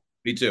all.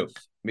 Me too.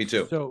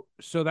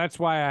 So that's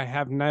why I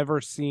have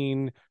never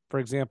seen, for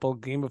example,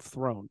 Game of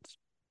Thrones.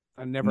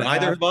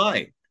 Neither have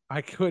I.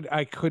 I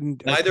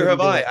couldn't. Neither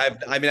have I.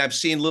 I've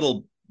seen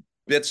little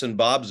bits and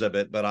bobs of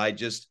it, but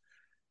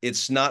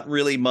it's not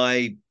really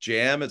my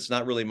jam. It's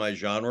not really my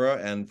genre.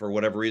 And for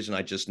whatever reason,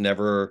 I just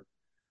never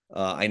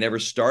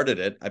started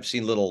it. I've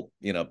seen little,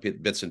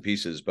 bits and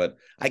pieces, but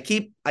I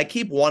keep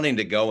wanting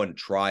to go and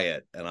try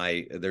it. And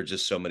there's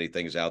just so many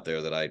things out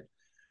there that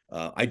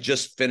I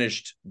just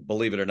finished,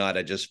 believe it or not,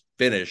 I just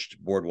finished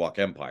Boardwalk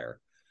Empire.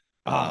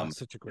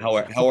 Such a great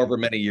however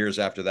many years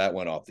after that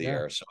went off the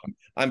air. So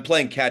I'm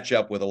playing catch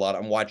up with a lot.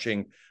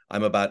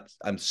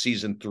 I'm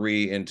season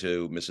 3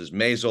 into Mrs.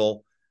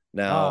 Maisel.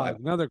 Now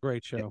another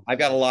great show. I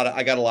got a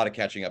lot of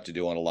catching up to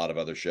do on a lot of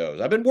other shows.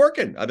 I've been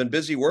working. I've been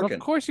busy working. Of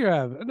course you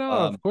have. No,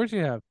 of course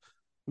you have.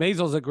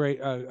 Maisel's a great,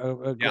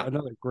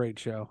 another great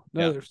show.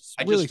 I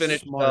just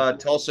finished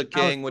Tulsa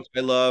King, which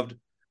I loved.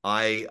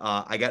 I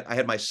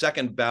had my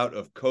second bout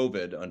of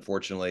COVID,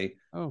 unfortunately,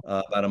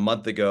 about a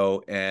month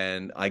ago,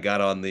 and I got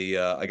on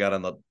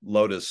the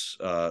Lotus,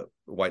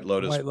 White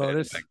Lotus. White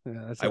Lotus.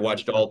 I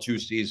watched all 2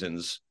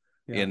 seasons.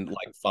 In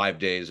like 5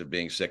 days of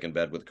being sick in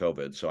bed with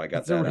COVID. So I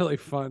got that. It's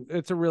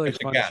a really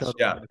fun show.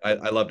 Yeah.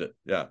 I loved it.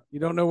 Yeah. You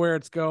don't know where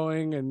it's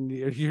going, and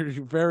you're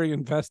very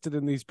invested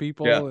in these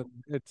people. Yeah. And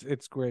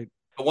it's great.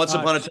 But Once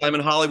Upon a Time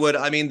in Hollywood,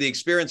 the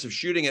experience of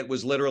shooting it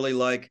was literally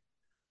like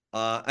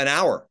an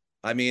hour.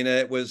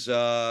 It was,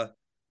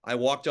 I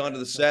walked onto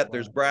the set.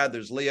 There's Brad,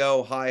 there's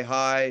Leo.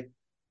 Hi.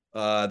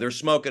 They're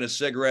smoking a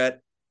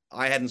cigarette.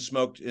 I hadn't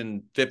smoked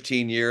in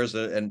 15 years.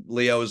 And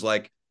Leo is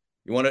like,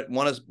 you want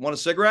a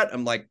cigarette?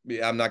 I'm like,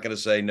 I'm not going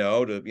to say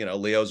no to,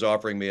 Leo's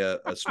offering me a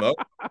smoke.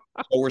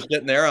 So we're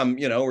sitting there,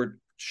 we're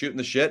shooting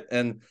the shit.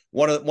 And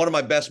one of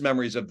my best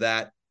memories of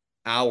that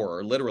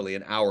hour, literally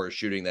an hour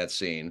shooting that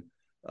scene,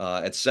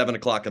 at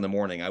 7:00 in the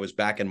morning, I was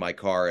back in my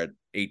car at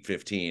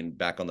 8:15,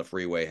 back on the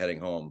freeway heading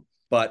home.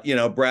 But,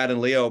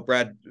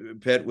 Brad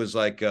Pitt was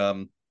like,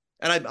 and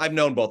I've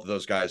known both of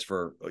those guys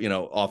for,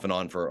 off and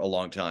on for a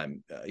long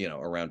time,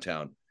 around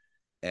town.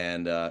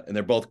 And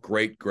they're both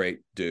great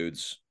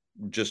dudes.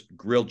 Just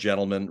real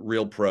gentlemen,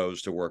 real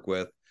pros to work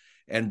with.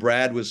 And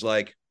Brad was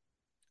like,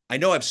 I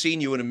know I've seen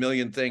you in a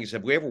million things.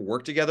 Have we ever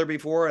worked together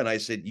before? And I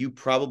said, you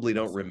probably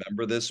don't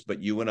remember this,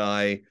 but you and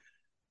I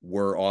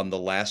were on the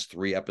last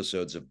 3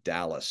 episodes of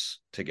Dallas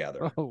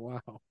together. Oh,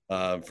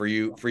 wow. For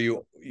you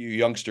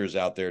youngsters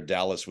out there,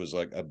 Dallas was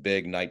like a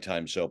big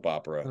nighttime soap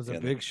opera. It was a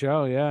big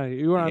show. Yeah.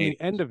 You were on the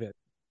end of it.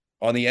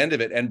 On the end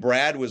of it. And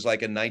Brad was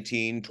like a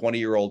 19,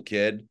 20-year-old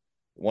kid.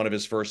 One of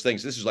his first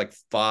things. This is like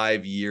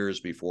 5 years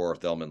before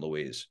Thelma and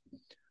Louise.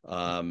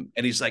 And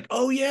he's like,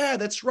 oh yeah,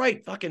 that's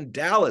right. Fucking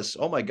Dallas.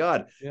 Oh my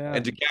God. Yeah.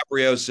 And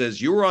DiCaprio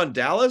says, you were on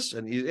Dallas?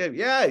 And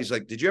he's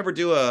like, did you ever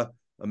do a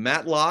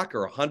Matlock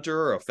or a Hunter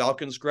or a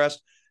Falcon's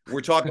Crest?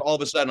 We're talking all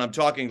of a sudden, I'm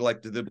talking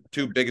like to the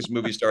 2 biggest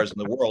movie stars in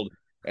the world.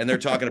 And they're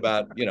talking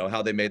about,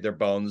 how they made their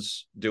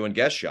bones doing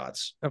guest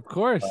shots. Of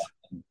course.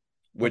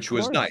 Which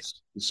was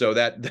nice. So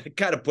that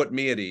kind of put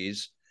me at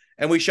ease.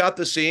 And we shot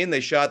the scene. They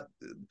shot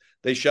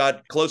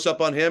close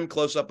up on him,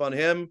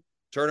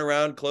 turn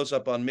around, close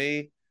up on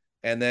me.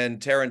 And then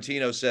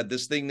Tarantino said,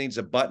 this thing needs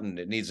a button.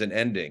 It needs an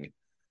ending.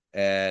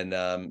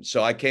 And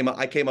so I came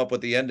up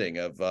with the ending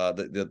of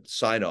the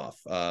sign off.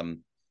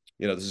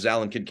 This is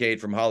Alan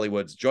Kincaid from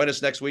Hollywood. Join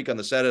us next week on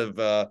the set of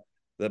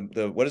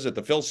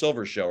the Phil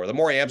Silvers show or the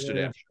Maury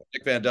Amsterdam show,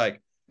 Dick Van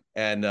Dyke.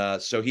 And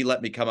so he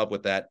let me come up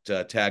with that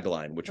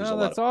tagline, which was a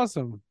lot. That's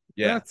awesome.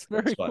 Yeah, that's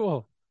very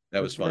cool.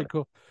 That was fun. Very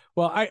cool.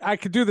 Well, I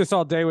could do this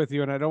all day with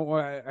you, and I don't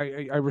want.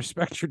 I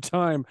respect your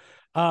time.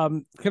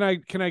 Can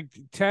I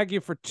tag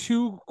you for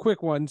 2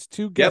 quick ones,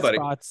 2 guest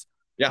spots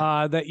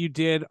that you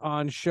did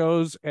on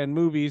shows and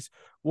movies?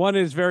 One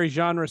is very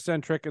genre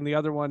centric, and the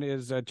other one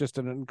is just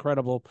an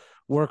incredible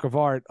work of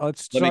art.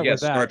 Let's start with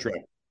that. Star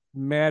Trek.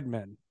 Mad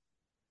Men.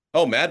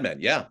 Oh, Mad Men.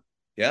 Yeah.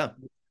 Yeah.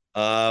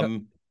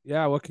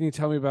 What can you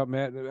tell me about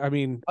Mad? I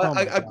mean,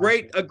 a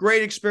great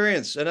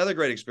experience. Another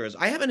great experience.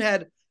 I haven't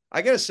had.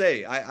 I gotta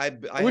say, I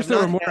wish there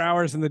were more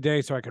hours in the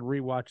day so I could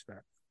rewatch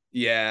that.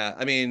 Yeah,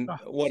 I mean,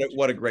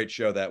 what a great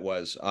show that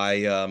was.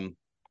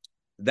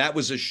 That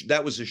was a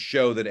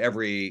show that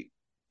every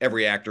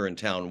actor in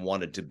town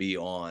wanted to be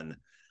on,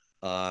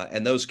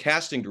 and those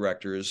casting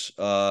directors.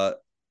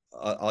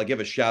 I'll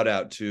give a shout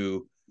out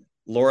to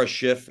Laura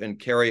Schiff and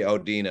Carrie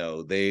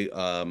Audino.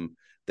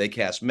 They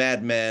cast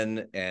Mad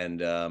Men and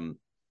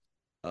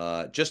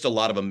just a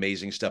lot of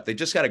amazing stuff. They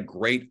just got a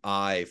great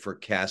eye for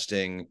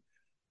casting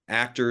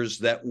actors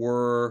that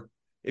were,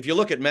 if you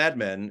look at Mad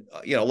Men,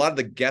 a lot of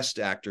the guest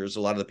actors,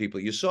 a lot of the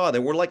people you saw,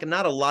 there were like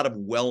not a lot of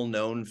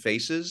well-known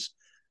faces.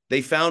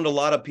 They found a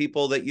lot of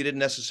people that you didn't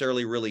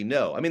necessarily really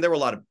know. I mean, there were a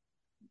lot of,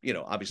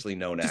 obviously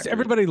known actors.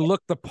 Everybody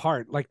looked the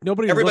part. Like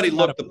everybody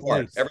looked the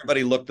part.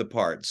 Everybody looked the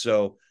part.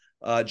 So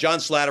John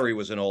Slattery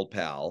was an old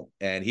pal,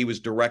 and he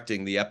was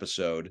directing the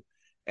episode.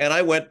 And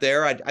I went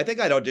there. I think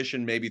I'd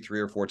auditioned maybe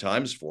 3 or 4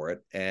 times for it.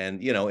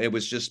 And, it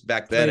was just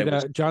back then.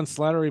 John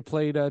Slattery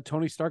played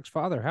Tony Stark's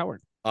father,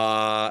 Howard,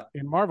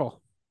 in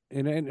Marvel,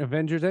 in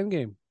Avengers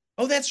Endgame.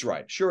 Oh, that's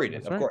right. Sure he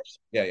did. Of course.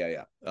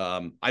 Yeah.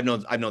 I've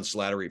known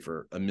Slattery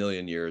for a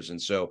million years.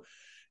 And so,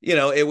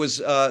 it was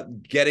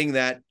getting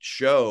that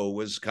show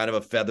was kind of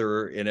a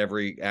feather in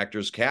every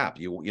actor's cap.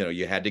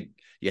 You had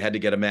to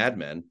get a Mad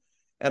Men.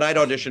 And I'd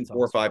auditioned 4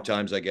 or 5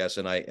 times, I guess,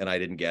 and I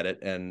didn't get it.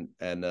 And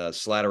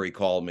Slattery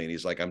called me, and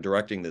he's like, "I'm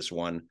directing this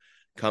one.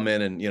 Come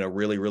in and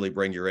really, really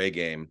bring your A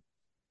game."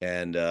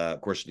 And of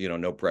course,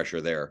 no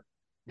pressure there.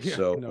 Yeah,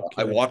 so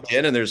I walked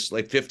in, and there's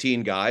like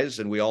 15 guys,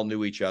 and we all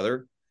knew each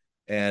other.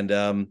 And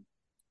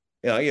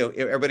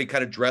everybody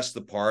kind of dressed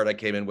the part. I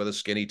came in with a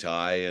skinny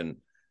tie and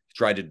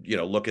tried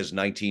to look as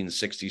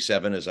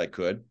 1967 as I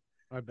could.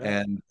 I bet.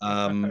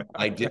 And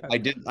I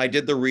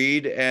did the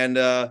read,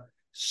 and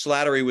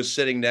Slattery was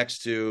sitting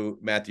next to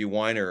Matthew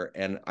Weiner,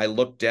 and I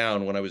looked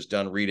down when I was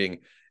done reading,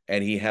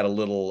 and he had a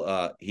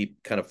little he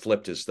kind of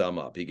flipped his thumb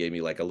up. He gave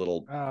me like a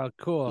little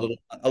cool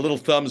a little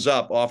thumbs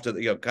up off to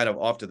the kind of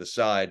off to the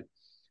side.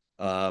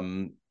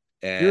 And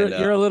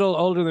you're a little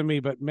older than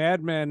me, but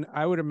Mad Men,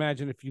 I would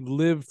imagine if you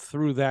lived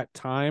through that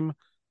time,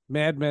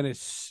 Mad Men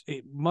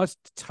it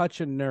must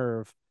touch a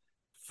nerve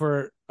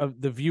for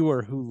the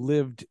viewer who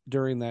lived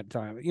during that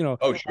time.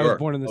 Oh, sure. I was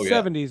born in the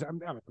 70s.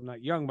 I'm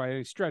not young by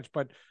any stretch,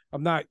 but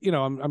I'm not,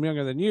 I'm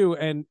younger than you.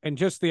 And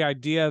just the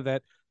idea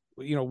that,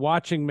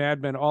 watching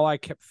Mad Men, all I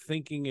kept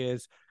thinking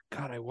is,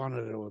 God, I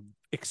wanted to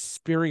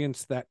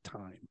experience that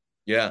time.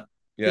 Yeah.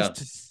 Just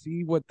to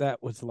see what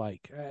that was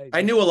like.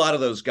 I knew a lot of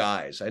those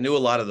guys. I knew a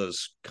lot of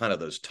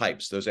those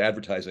types, those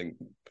advertising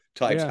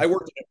types. Yeah.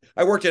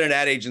 I worked at an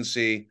ad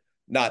agency,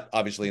 not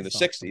obviously in the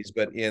 60s,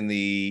 but in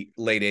the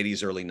late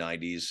 80s, early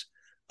 90s.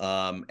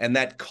 And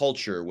that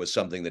culture was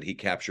something that he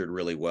captured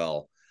really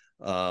well.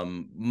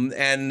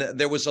 And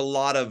there was a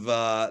lot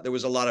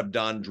of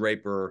Don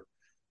Draper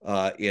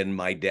in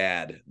my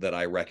dad that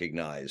I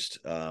recognized,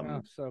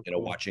 cool.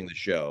 Watching the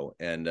show.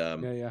 And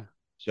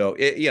so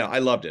I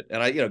loved it.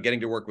 And I, getting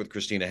to work with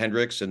Christina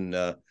Hendricks and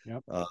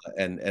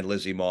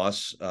Lizzie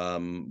Moss,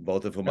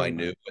 both of whom I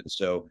knew. And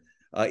so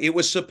it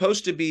was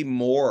supposed to be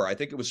more. I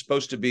think there was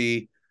supposed to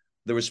be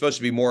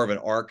more of an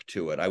arc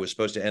to it. I was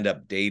supposed to end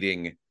up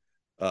dating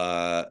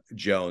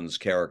Joan's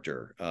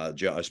character. I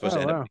was supposed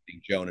to end up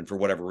meeting Joan, and for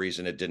whatever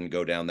reason, it didn't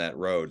go down that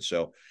road.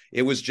 So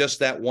it was just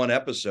that one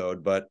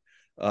episode, but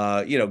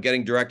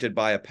getting directed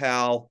by a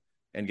pal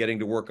and getting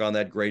to work on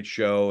that great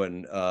show,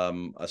 and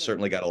I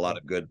certainly got a lot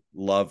of good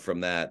love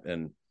from that,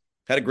 and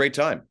had a great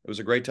time. It was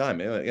a great time.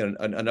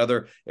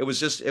 It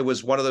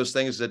was one of those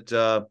things that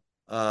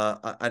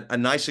a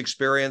nice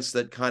experience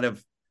that kind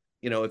of,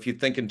 if you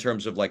think in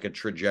terms of like a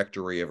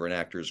trajectory of an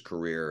actor's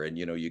career, and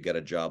you get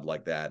a job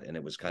like that, and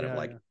it was kind of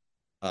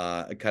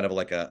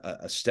like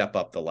a step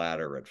up the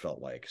ladder, it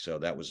felt like. So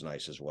that was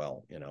nice as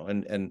well,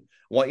 and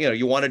what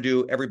you want to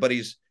do,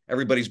 everybody's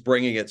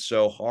bringing it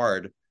so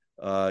hard.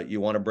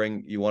 You want to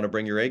bring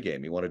your A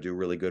game. You want to do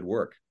really good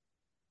work.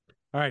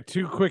 All right,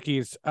 2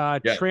 quickies.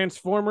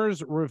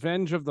 Transformers: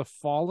 Revenge of the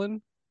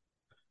Fallen.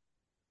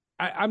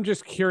 I'm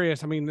just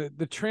curious. I mean,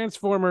 the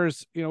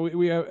Transformers.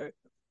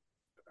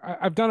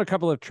 I've done a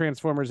couple of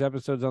Transformers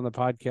episodes on the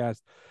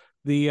podcast.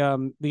 The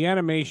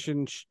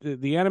animation,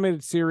 the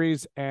animated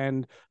series,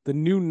 and the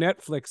new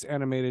Netflix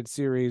animated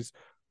series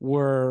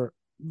were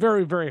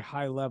very, very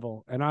high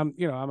level. And I'm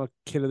a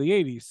kid of the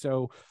 80s,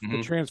 so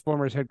the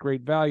Transformers had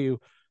great value.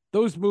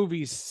 Those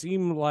movies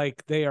seem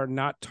like they are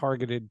not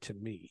targeted to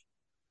me.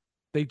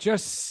 They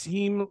just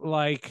seem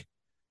like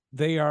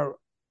they are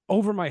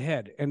over my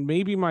head, and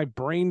maybe my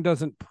brain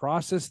doesn't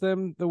process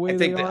them the way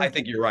they are. I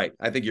think you're right.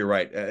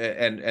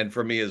 And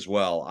for me as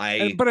well.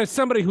 But as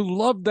somebody who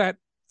loved that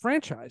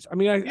franchise, I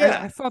mean,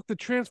 I thought the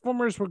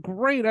Transformers were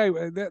great.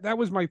 That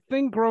was my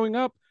thing growing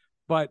up.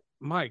 But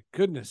my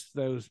goodness,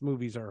 those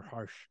movies are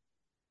harsh.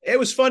 It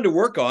was fun to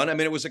work on. I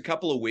mean, it was a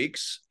couple of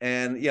weeks,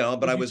 and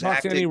but I was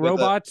acting. Any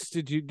robots?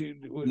 Did you do?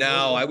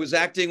 No, I was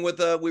acting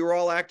with we were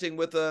all acting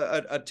with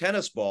a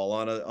tennis ball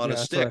on a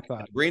stick,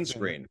 green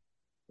screen.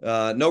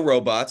 No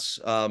robots.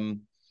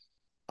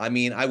 I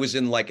mean, I was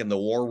in the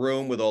war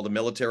room with all the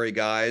military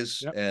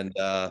guys, and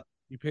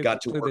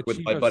got to work with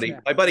my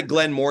buddy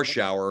Glenn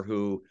Morshower,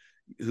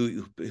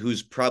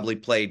 who's probably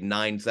played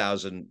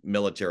 9,000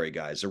 military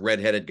guys. A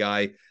redheaded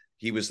guy.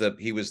 He was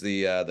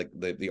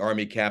the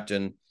Army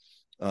captain.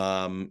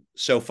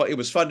 So it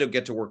was fun to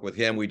get to work with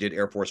him. We did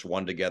Air Force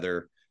One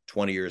together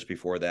 20 years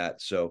before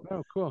that. So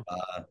cool.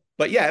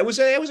 But yeah, it was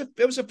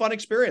a fun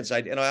experience.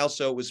 It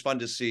was fun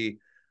to see.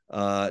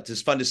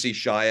 It's fun to see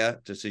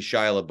Shia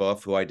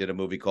LaBeouf, who I did a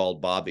movie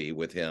called Bobby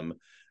with him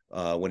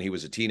when he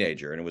was a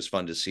teenager, and it was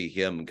fun to see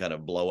him kind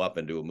of blow up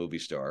into a movie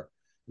star.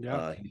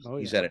 Yeah,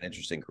 he's had an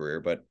interesting career,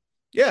 but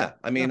yeah,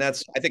 I mean I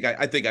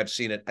think I've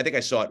seen it. I think I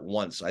saw it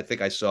once. I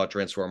think I saw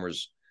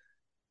Transformers.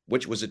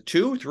 Which was it?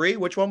 2, 3?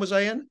 Which one was I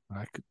in?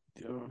 I could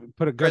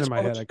put a gun in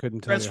my head. I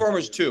couldn't tell.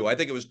 Transformers 2. I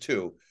think it was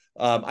 2.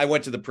 I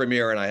went to the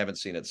premiere and I haven't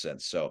seen it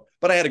since. So,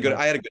 but I had a good time.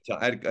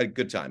 I had a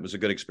good time. It was a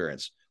good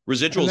experience.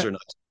 Residuals are nice.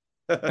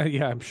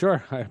 Yeah, I'm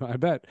sure. I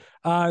bet.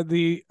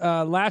 The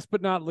last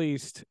but not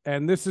least,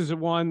 and this is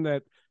one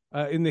that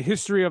in the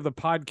history of the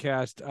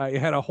podcast, I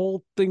had a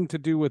whole thing to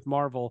do with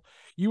Marvel.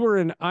 You were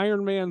in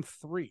Iron Man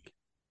 3.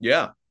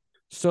 Yeah.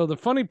 So the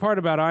funny part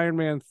about Iron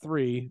Man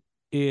 3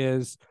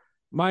 is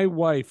my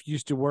wife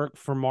used to work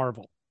for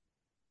Marvel.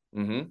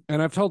 Mm-hmm.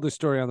 And I've told this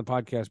story on the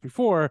podcast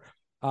before.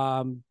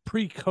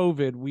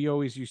 Pre-COVID, we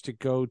always used to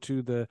go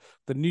to the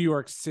New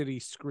York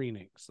City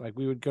screenings. Like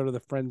we would go to the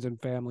friends and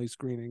family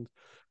screenings,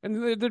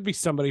 and there'd be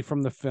somebody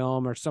from the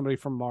film or somebody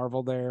from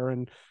Marvel there.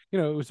 And, it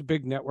was a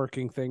big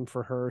networking thing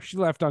for her. She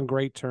left on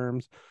great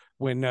terms.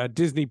 When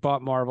Disney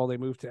bought Marvel, they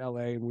moved to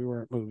LA and we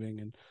weren't moving.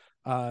 And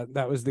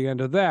that was the end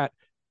of that.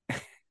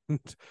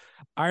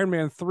 Iron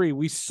Man 3,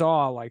 we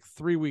saw like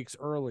 3 weeks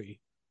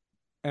early,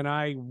 and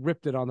I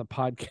ripped it on the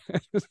podcast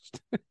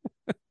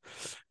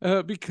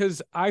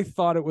because I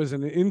thought it was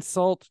an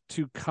insult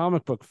to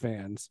comic book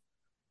fans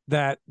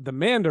that the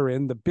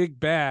Mandarin, the big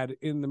bad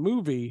in the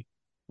movie,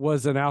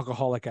 was an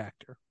alcoholic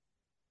actor.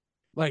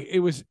 Like it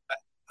was.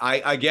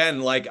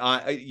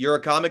 You're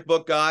a comic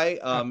book guy.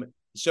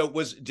 So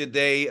did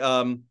they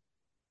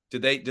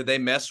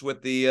mess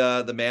with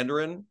the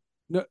Mandarin?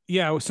 No,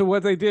 yeah. So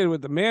what they did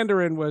with the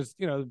Mandarin was,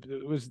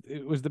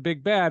 it was the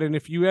big bad. And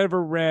if you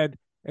ever read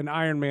an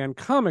Iron Man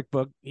comic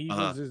book, he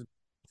was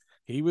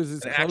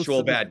as an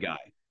actual bad guy.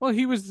 Well,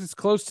 he was as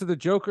close to the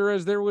Joker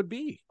as there would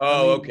be.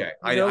 Oh, okay.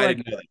 I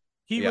didn't know that.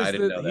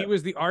 He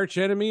was the arch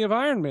enemy of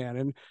Iron Man,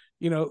 and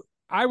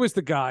I was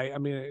the guy. I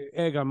mean,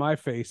 egg on my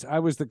face. I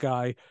was the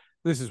guy.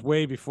 This is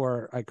way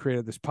before I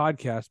created this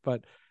podcast,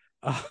 but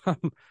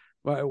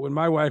when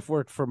my wife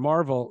worked for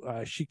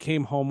Marvel, she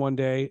came home one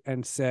day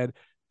and said,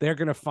 they're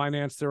going to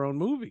finance their own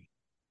movie.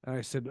 And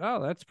I said,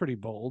 oh, that's pretty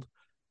bold.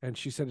 And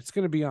she said, it's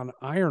going to be on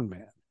Iron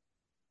Man.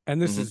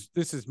 And this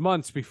is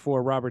months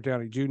before Robert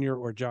Downey Jr.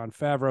 or Jon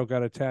Favreau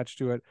got attached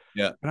to it.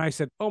 Yeah. And I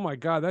said, oh my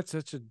God, that's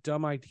such a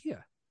dumb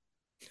idea.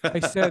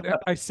 I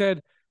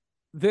said,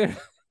 the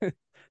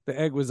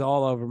egg was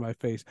all over my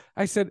face.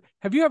 I said,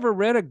 have you ever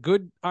read a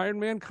good Iron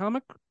Man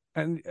comic?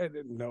 And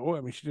no,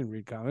 I mean, she didn't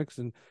read comics.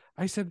 And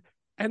I said,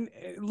 and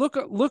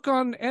look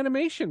on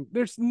animation.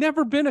 There's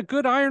never been a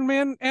good Iron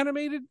Man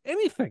animated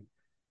anything.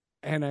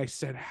 And I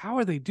said, how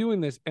are they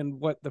doing this? And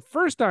what the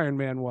first Iron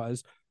Man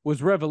was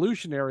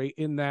revolutionary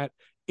in that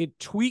it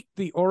tweaked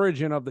the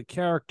origin of the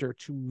character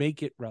to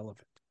make it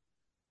relevant.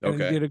 And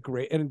Okay. it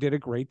did a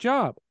great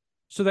job,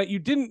 so that you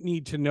didn't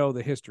need to know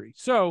the history.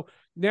 So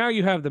now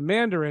you have the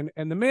Mandarin,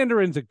 and the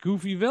Mandarin's a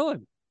goofy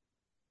villain,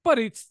 but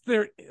it's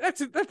there.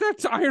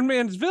 That's Iron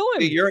Man's villain.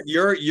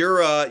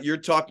 You're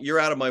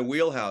out of my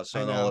wheelhouse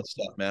on all that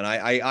stuff, man.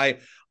 I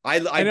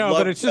know,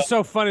 but it's just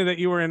so funny that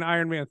you were in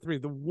Iron Man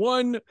 3.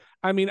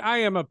 I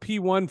am a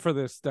P1 for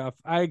this stuff.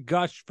 I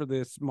gush for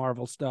this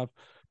Marvel stuff,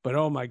 but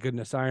oh my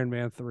goodness, Iron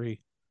Man 3.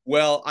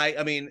 Well,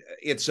 I mean,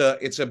 it's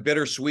a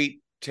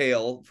bittersweet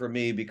tale for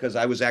me because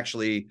I was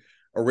actually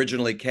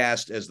originally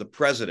cast as the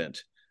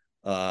president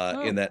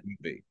in that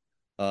movie.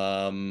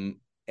 And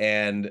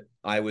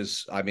I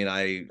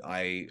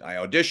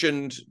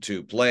auditioned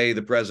to play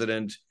the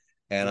president,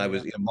 and I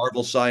was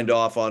Marvel signed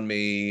off on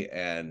me,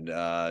 and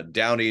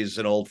Downey's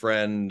an old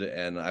friend,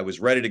 and I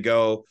was ready to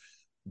go.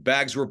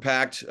 Bags were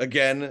packed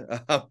again.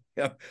 I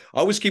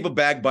always keep a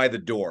bag by the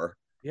door.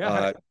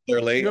 Yeah,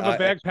 clearly. You have a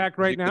bag packed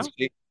right now?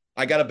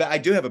 I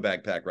do have a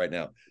backpack right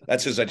now.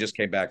 That's because I just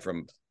came back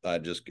from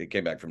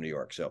New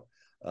York. So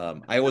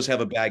I always have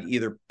a bag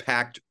either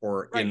packed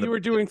or right, in the. You were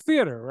doing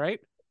theater, right?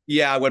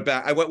 Yeah, I went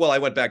back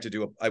to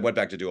do a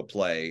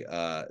play.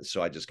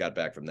 So I just got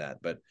back from that.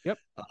 But yep.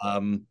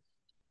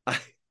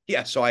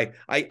 So I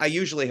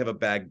usually have a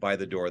bag by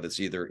the door that's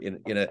either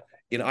in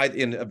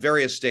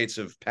various states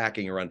of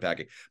packing or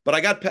unpacking. But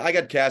I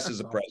got cast as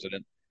the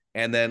president,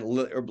 and then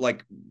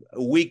like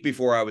a week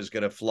before I was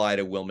going to fly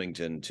to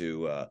Wilmington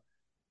to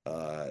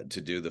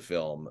do the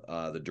film,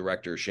 the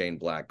director Shane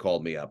Black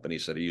called me up and he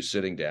said, "Are you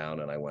sitting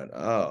down?" And I went,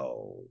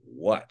 "Oh,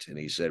 what?" And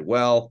he said,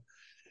 "Well,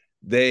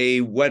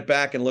 they went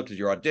back and looked at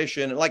your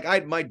audition.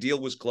 Like my deal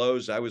was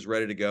closed. I was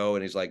ready to go."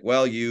 And he's like,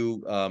 "Well,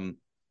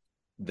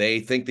 they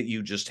think that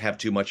you just have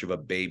too much of a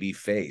baby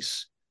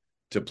face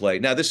to play."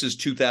 Now, this is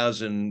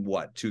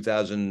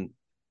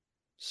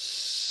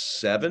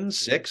 2007,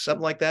 6,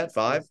 something like that,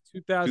 5?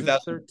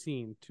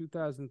 2013.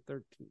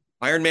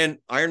 Iron Man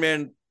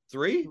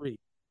 3?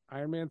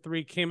 Iron Man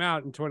 3 came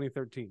out in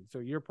 2013. So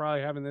you're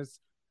probably having this.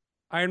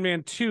 Iron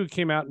Man 2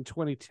 came out in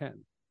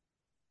 2010.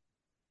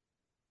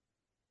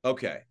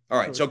 Okay. All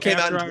right. So it came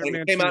out in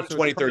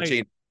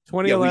 2013.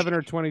 2011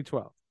 or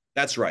 2012.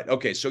 That's right.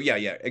 Okay. So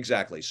yeah,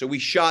 exactly. So we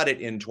shot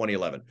it in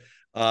 2011.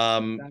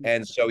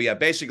 And so,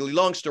 basically,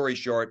 long story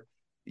short,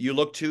 you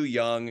look too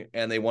young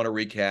and they want to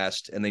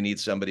recast and they need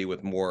somebody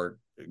with more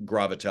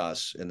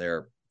gravitas in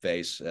their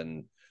face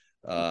and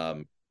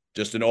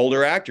just an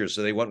older actor.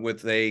 So they went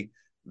with, they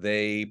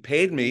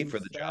paid me for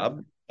the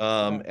job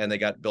and they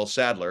got Bill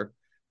Sadler.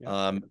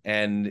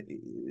 And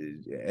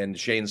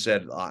Shane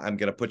said, "I'm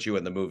going to put you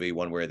in the movie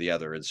one way or the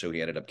other." And so he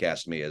ended up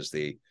casting me as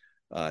the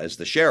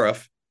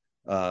sheriff,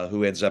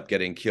 who ends up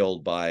getting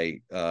killed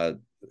by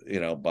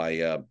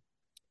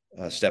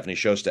Stephanie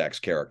Shostak's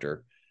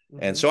character.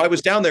 Mm-hmm. And so I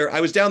was down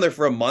there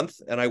for a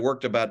month, and I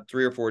worked about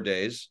 3 or 4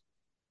 days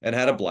and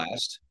had a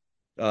blast.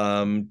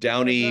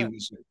 Downey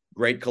was a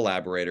great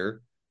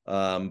collaborator.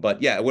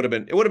 But yeah, it would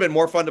have been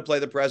more fun to play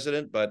the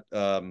president, but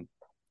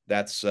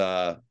that's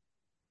how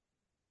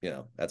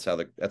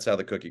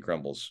the cookie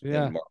crumbles.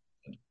 Yeah.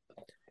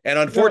 And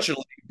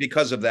unfortunately,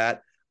 because of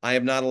that, I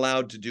am not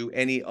allowed to do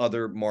any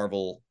other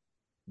Marvel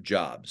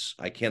jobs.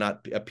 I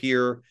cannot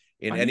appear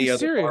in any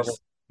other Marvel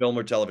film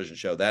or television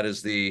show.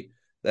 That's the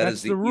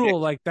rule.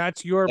 Like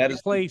that's your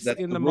place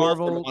in the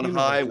Marvel on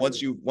high.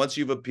 Once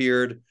you've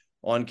appeared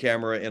on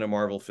camera in a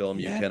Marvel film,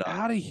 you cannot.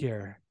 Out of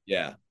here.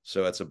 Yeah,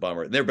 so that's a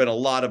bummer. There have been a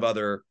lot of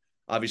other,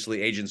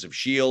 obviously, Agents of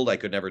S.H.I.E.L.D. I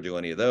could never do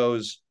any of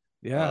those.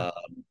 Yeah.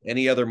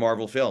 Any other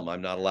Marvel film,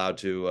 I'm not allowed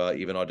to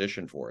even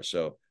audition for.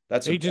 So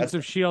that's Agents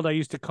of S.H.I.E.L.D. I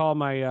used to call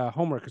my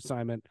homework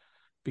assignment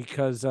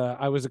because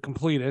I was a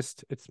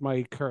completist. It's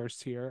my curse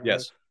here.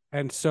 Yes.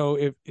 And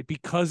so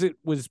because it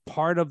was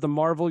part of the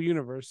Marvel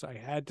universe, I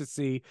had to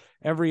see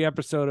every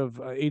episode of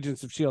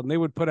Agents of S.H.I.E.L.D. And they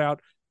would put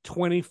out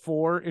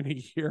 24 in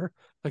a year,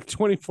 like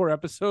 24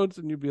 episodes.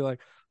 And you'd be like,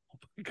 oh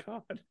my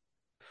God.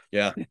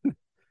 Yeah.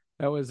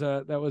 I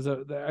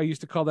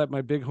used to call that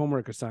my big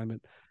homework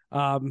assignment.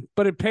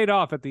 But it paid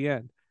off at the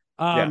end.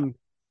 But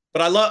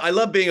I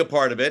love being a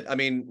part of it. I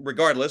mean,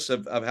 regardless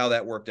of how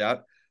that worked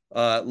out,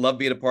 love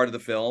being a part of the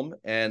film.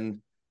 And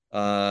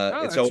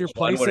it's your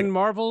place in the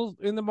Marvel.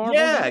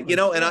 Yeah,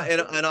 universe.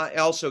 And I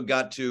also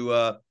got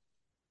to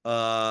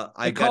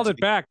I called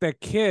it back.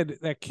 That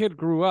kid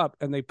grew up,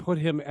 and they put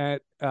him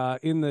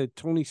in the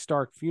Tony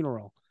Stark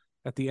funeral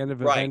at the end of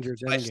Avengers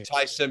Endgame.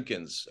 Ty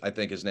Simpkins, I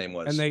think his name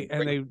was. And they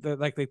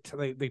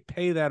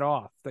pay that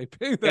off. They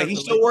pay that. Yeah, he's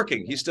still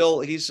working. He's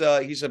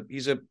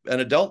an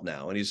adult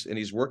now, and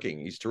he's working.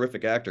 He's a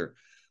terrific actor.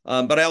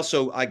 But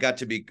I got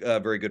to be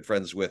very good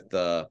friends with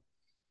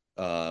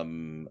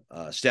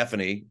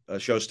Stephanie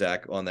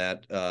Shostak on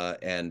that,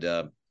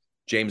 and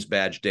James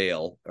Badge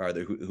Dale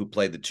who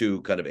played the two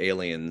kind of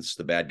aliens,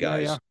 the bad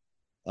guys. Yeah.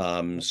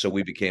 So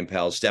we became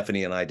pals.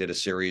 Stephanie and I did a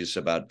series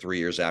about 3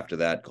 years after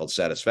that called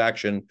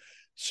Satisfaction.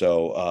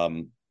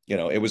 So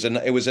it was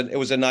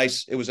a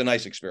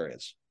nice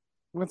experience.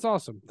 That's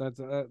awesome. That's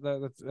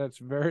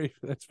very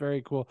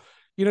cool.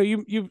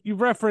 You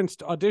referenced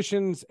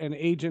auditions and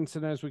agents,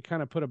 and as we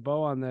kind of put a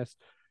bow on this,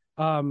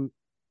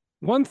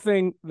 one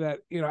thing that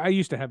I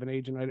used to have an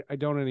agent. I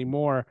don't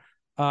anymore.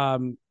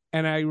 And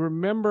I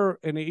remember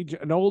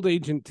an old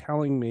agent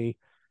telling me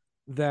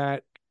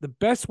that the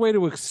best way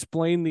to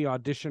explain the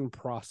audition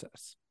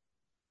process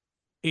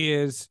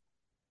is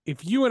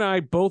if you and I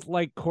both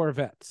like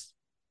Corvettes,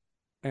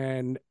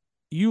 and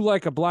you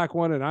like a black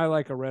one and I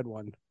like a red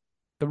one.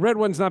 The red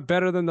one's not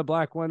better than the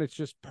black one. It's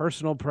just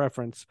personal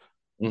preference.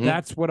 Mm-hmm.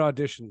 That's what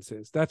auditions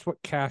is. That's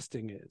what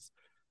casting is.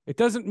 It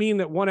doesn't mean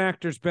that one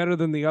actor's better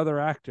than the other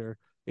actor.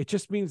 It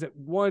just means that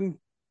one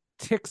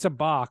ticks a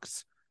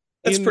box.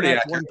 That's pretty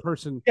accurate. One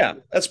person. Yeah,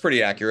 that's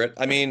pretty accurate.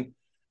 I mean,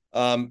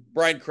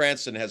 Bryan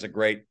Cranston has a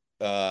great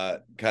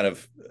kind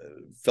of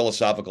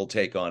philosophical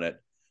take on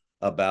it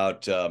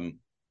about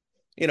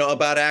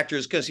about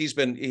actors, because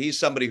he's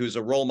somebody who's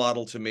a role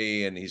model to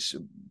me, and he's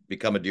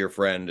become a dear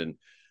friend, and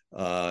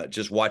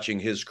just watching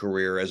his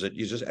career as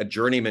he's just a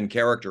journeyman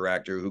character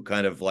actor who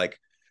kind of like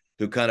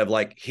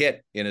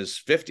hit in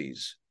his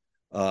 50s.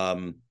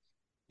 When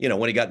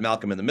he got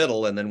Malcolm in the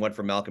Middle, and then went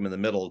from Malcolm in the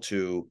Middle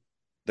to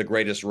the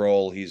greatest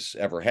role he's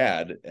ever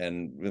had,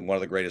 and one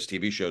of the greatest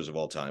TV shows of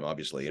all time,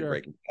 obviously, in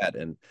Breaking Bad.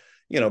 And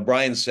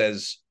Bryan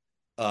says,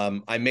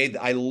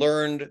 I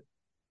learned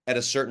at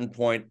a certain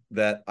point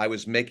that I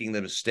was making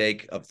the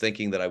mistake of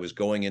thinking that I was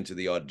going into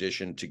the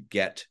audition to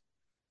get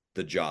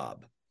the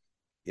job.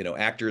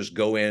 Actors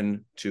go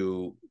in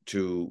to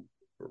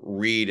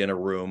read in a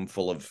room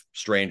full of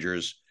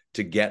strangers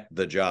to get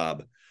the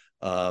job.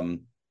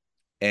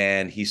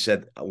 And he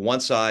said,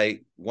 once I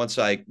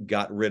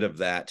got rid of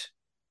that,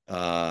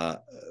 and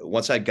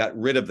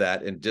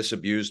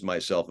disabused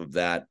myself of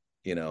that,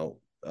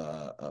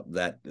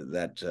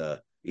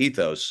 that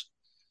ethos,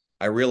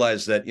 I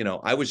realized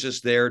that, I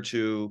was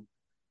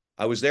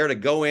there to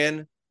go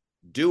in,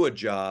 do a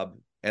job,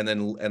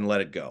 and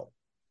let it go,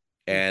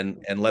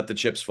 and let the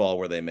chips fall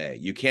where they may.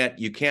 You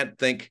can't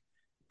think,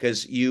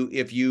 because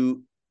if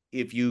you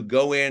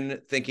go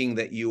in thinking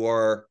that you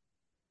are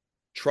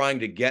trying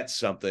to get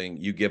something,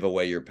 you give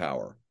away your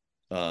power.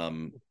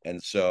 And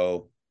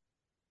so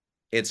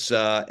it's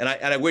and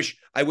I wish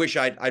I'd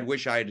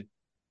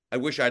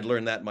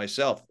learned that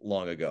myself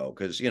long ago,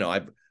 because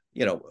I've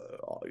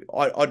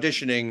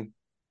auditioning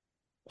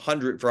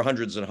for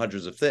hundreds and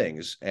hundreds of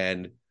things,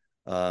 and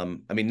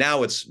I mean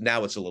now it's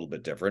a little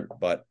bit different,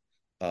 but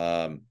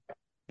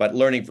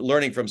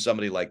learning from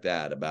somebody like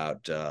that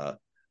about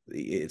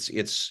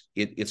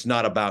it's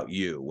not about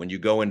you when you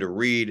go in to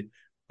read.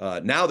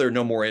 Now there are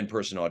no more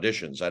in-person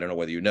auditions. I don't know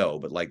whether you know,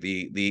 but like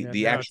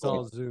the act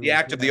of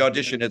the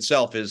audition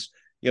itself is,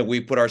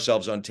 we put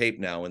ourselves on tape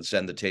now and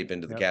send the tape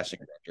into the casting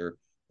director.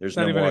 There's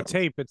not even a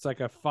tape. It's like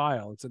a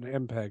file. It's an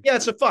MPEG. Yeah,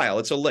 it's a file.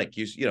 It's a link.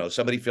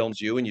 Somebody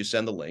films you and you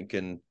send the link,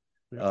 and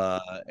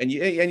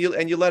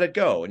you let it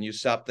go, and you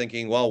stop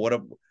thinking, well, what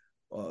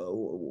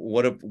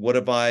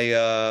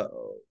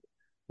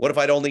if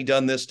I'd only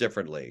done this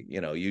differently?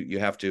 You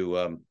have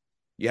to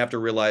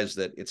realize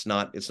that it's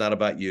not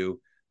about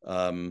you.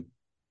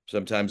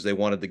 Sometimes they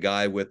wanted the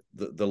guy with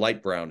the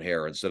light brown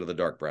hair instead of the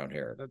dark brown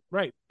hair. That's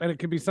right. And it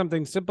could be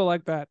something simple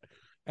like that,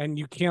 and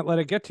you can't let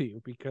it get to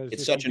you, because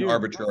it's such an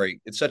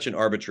arbitrary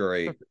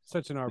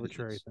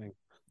thing.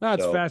 No,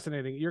 it's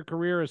fascinating. Your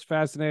career is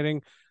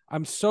fascinating.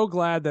 I'm so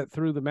glad that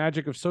through the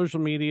magic of social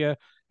media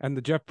and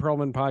the Jeff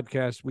Pearlman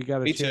podcast, we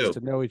got a chance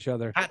to know each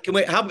other.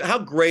 How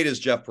great is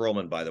Jeff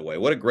Pearlman, by the way?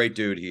 What a great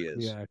dude he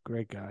is. Yeah,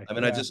 great guy. I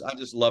mean, I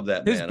just love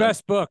that man. His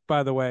best book,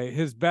 by the way,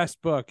 is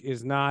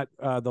not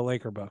the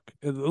Laker book.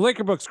 The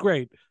Laker book's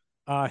great.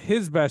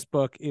 His best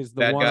book is the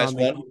Bad one Guys on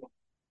One?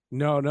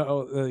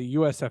 the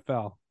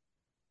USFL.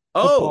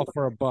 Oh, Football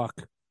for a Buck.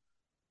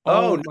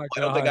 Oh, no, I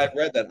don't think I've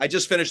read that. I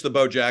just finished the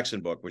Bo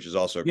Jackson book, which is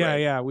also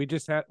great. Yeah.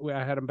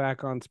 I had him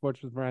back on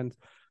Sports with Friends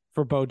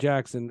for Bo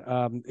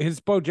Jackson. His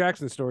Bo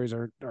Jackson stories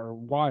are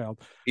wild.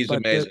 He's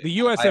amazing. The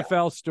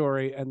USFL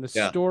story and the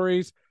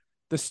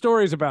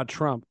stories about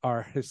Trump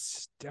are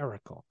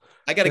hysterical.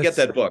 I got to get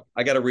that book.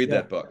 I got to read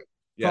that book.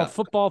 Yeah,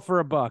 Football for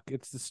a Buck.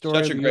 It's the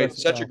story.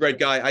 Such a great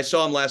guy. I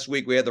saw him last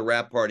week. We had the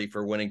wrap party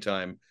for Winning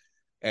Time,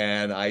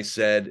 and I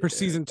said for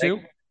season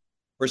 2.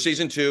 For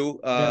season 2,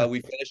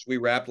 we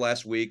wrapped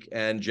last week,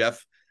 and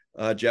Jeff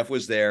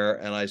was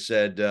there, and I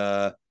said,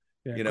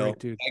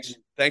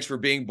 thanks for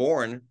being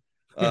born.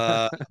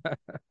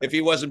 If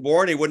he wasn't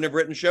born, he wouldn't have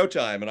written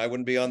Showtime, and I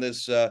wouldn't be on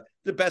this. The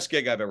best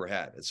gig I've ever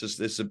had. It's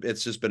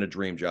just been a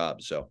dream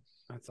job. So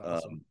that's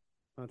awesome.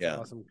 That's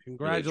awesome.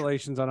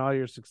 Congratulations on all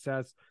your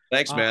success.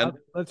 Thanks, man.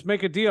 Let's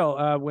make a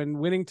deal. When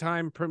Winning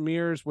Time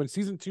premieres, when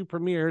season 2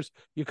 premieres,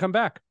 you come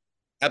back.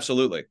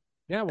 Absolutely.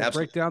 Yeah, we'll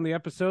break down the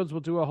episodes.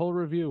 We'll do a whole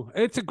review.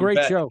 It's a great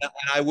show. And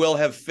I will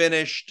have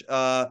finished.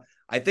 I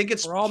think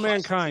it's For All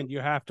Mankind. You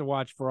have to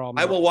watch For All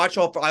Mankind.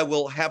 I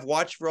will have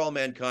watched For All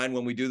Mankind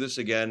when we do this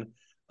again.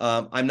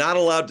 I'm not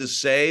allowed to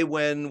say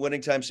when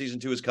Winning Time season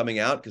 2 is coming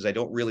out, because I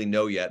don't really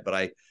know yet.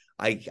 But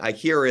I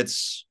hear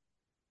it's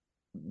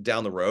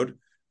down the road.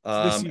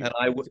 This year.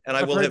 And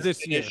I will have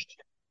this finished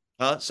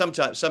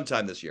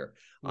sometime this year.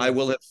 Yeah. I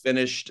will have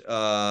finished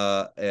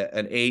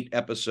an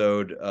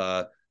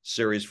 8-episode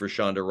series for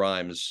Shonda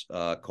Rhimes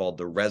called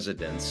The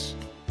Residence.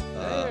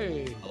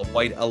 Hey.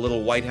 A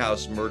little White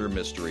House murder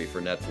mystery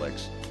for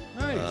Netflix.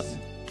 Nice.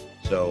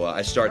 So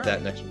I start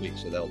that next week,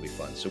 so that'll be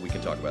fun. So we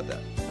can talk about that.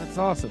 That's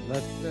awesome.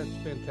 That's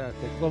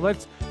fantastic. Well,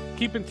 let's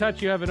keep in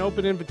touch. You have an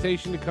open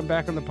invitation to come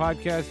back on the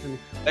podcast. And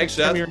thanks,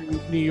 come Seth. here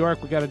in New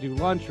York. We got to do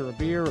lunch or a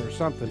beer or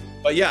something.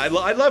 But yeah,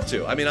 I'd love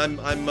to. I mean, I'm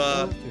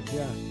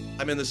Yeah.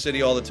 I'm in the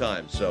city all the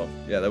time, so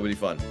yeah, that would be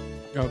fun.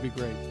 That would be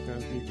great. That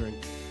would be great.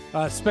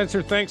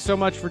 Spencer, thanks so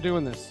much for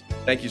doing this.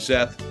 Thank you,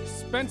 Seth.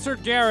 Spencer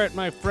Garrett,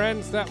 my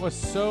friends, that was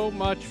so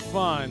much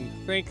fun.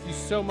 Thank you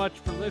so much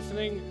for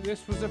listening.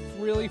 This was a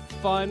really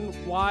fun,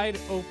 wide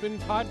open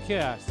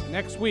podcast.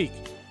 Next week,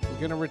 we're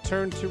going to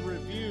return to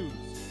reviews.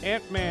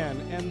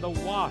 Ant-Man and the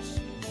Wasp,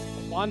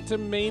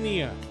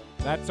 Quantumania.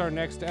 That's our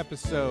next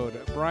episode.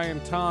 Brian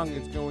Tong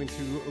is going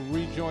to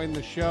rejoin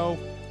the show.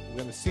 We're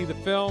going to see the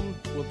film.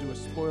 We'll do a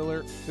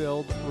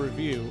spoiler-filled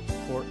review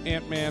for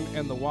Ant-Man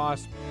and the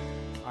Wasp.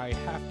 I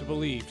have to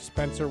believe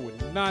Spencer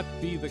would not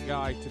be the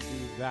guy to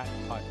do that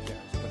podcast,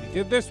 but he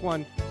did this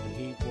one, and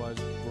he was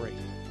great.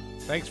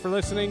 Thanks for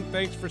listening.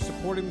 Thanks for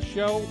supporting the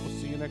show. We'll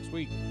see you next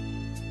week.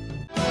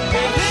 Believe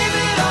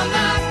it or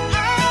not.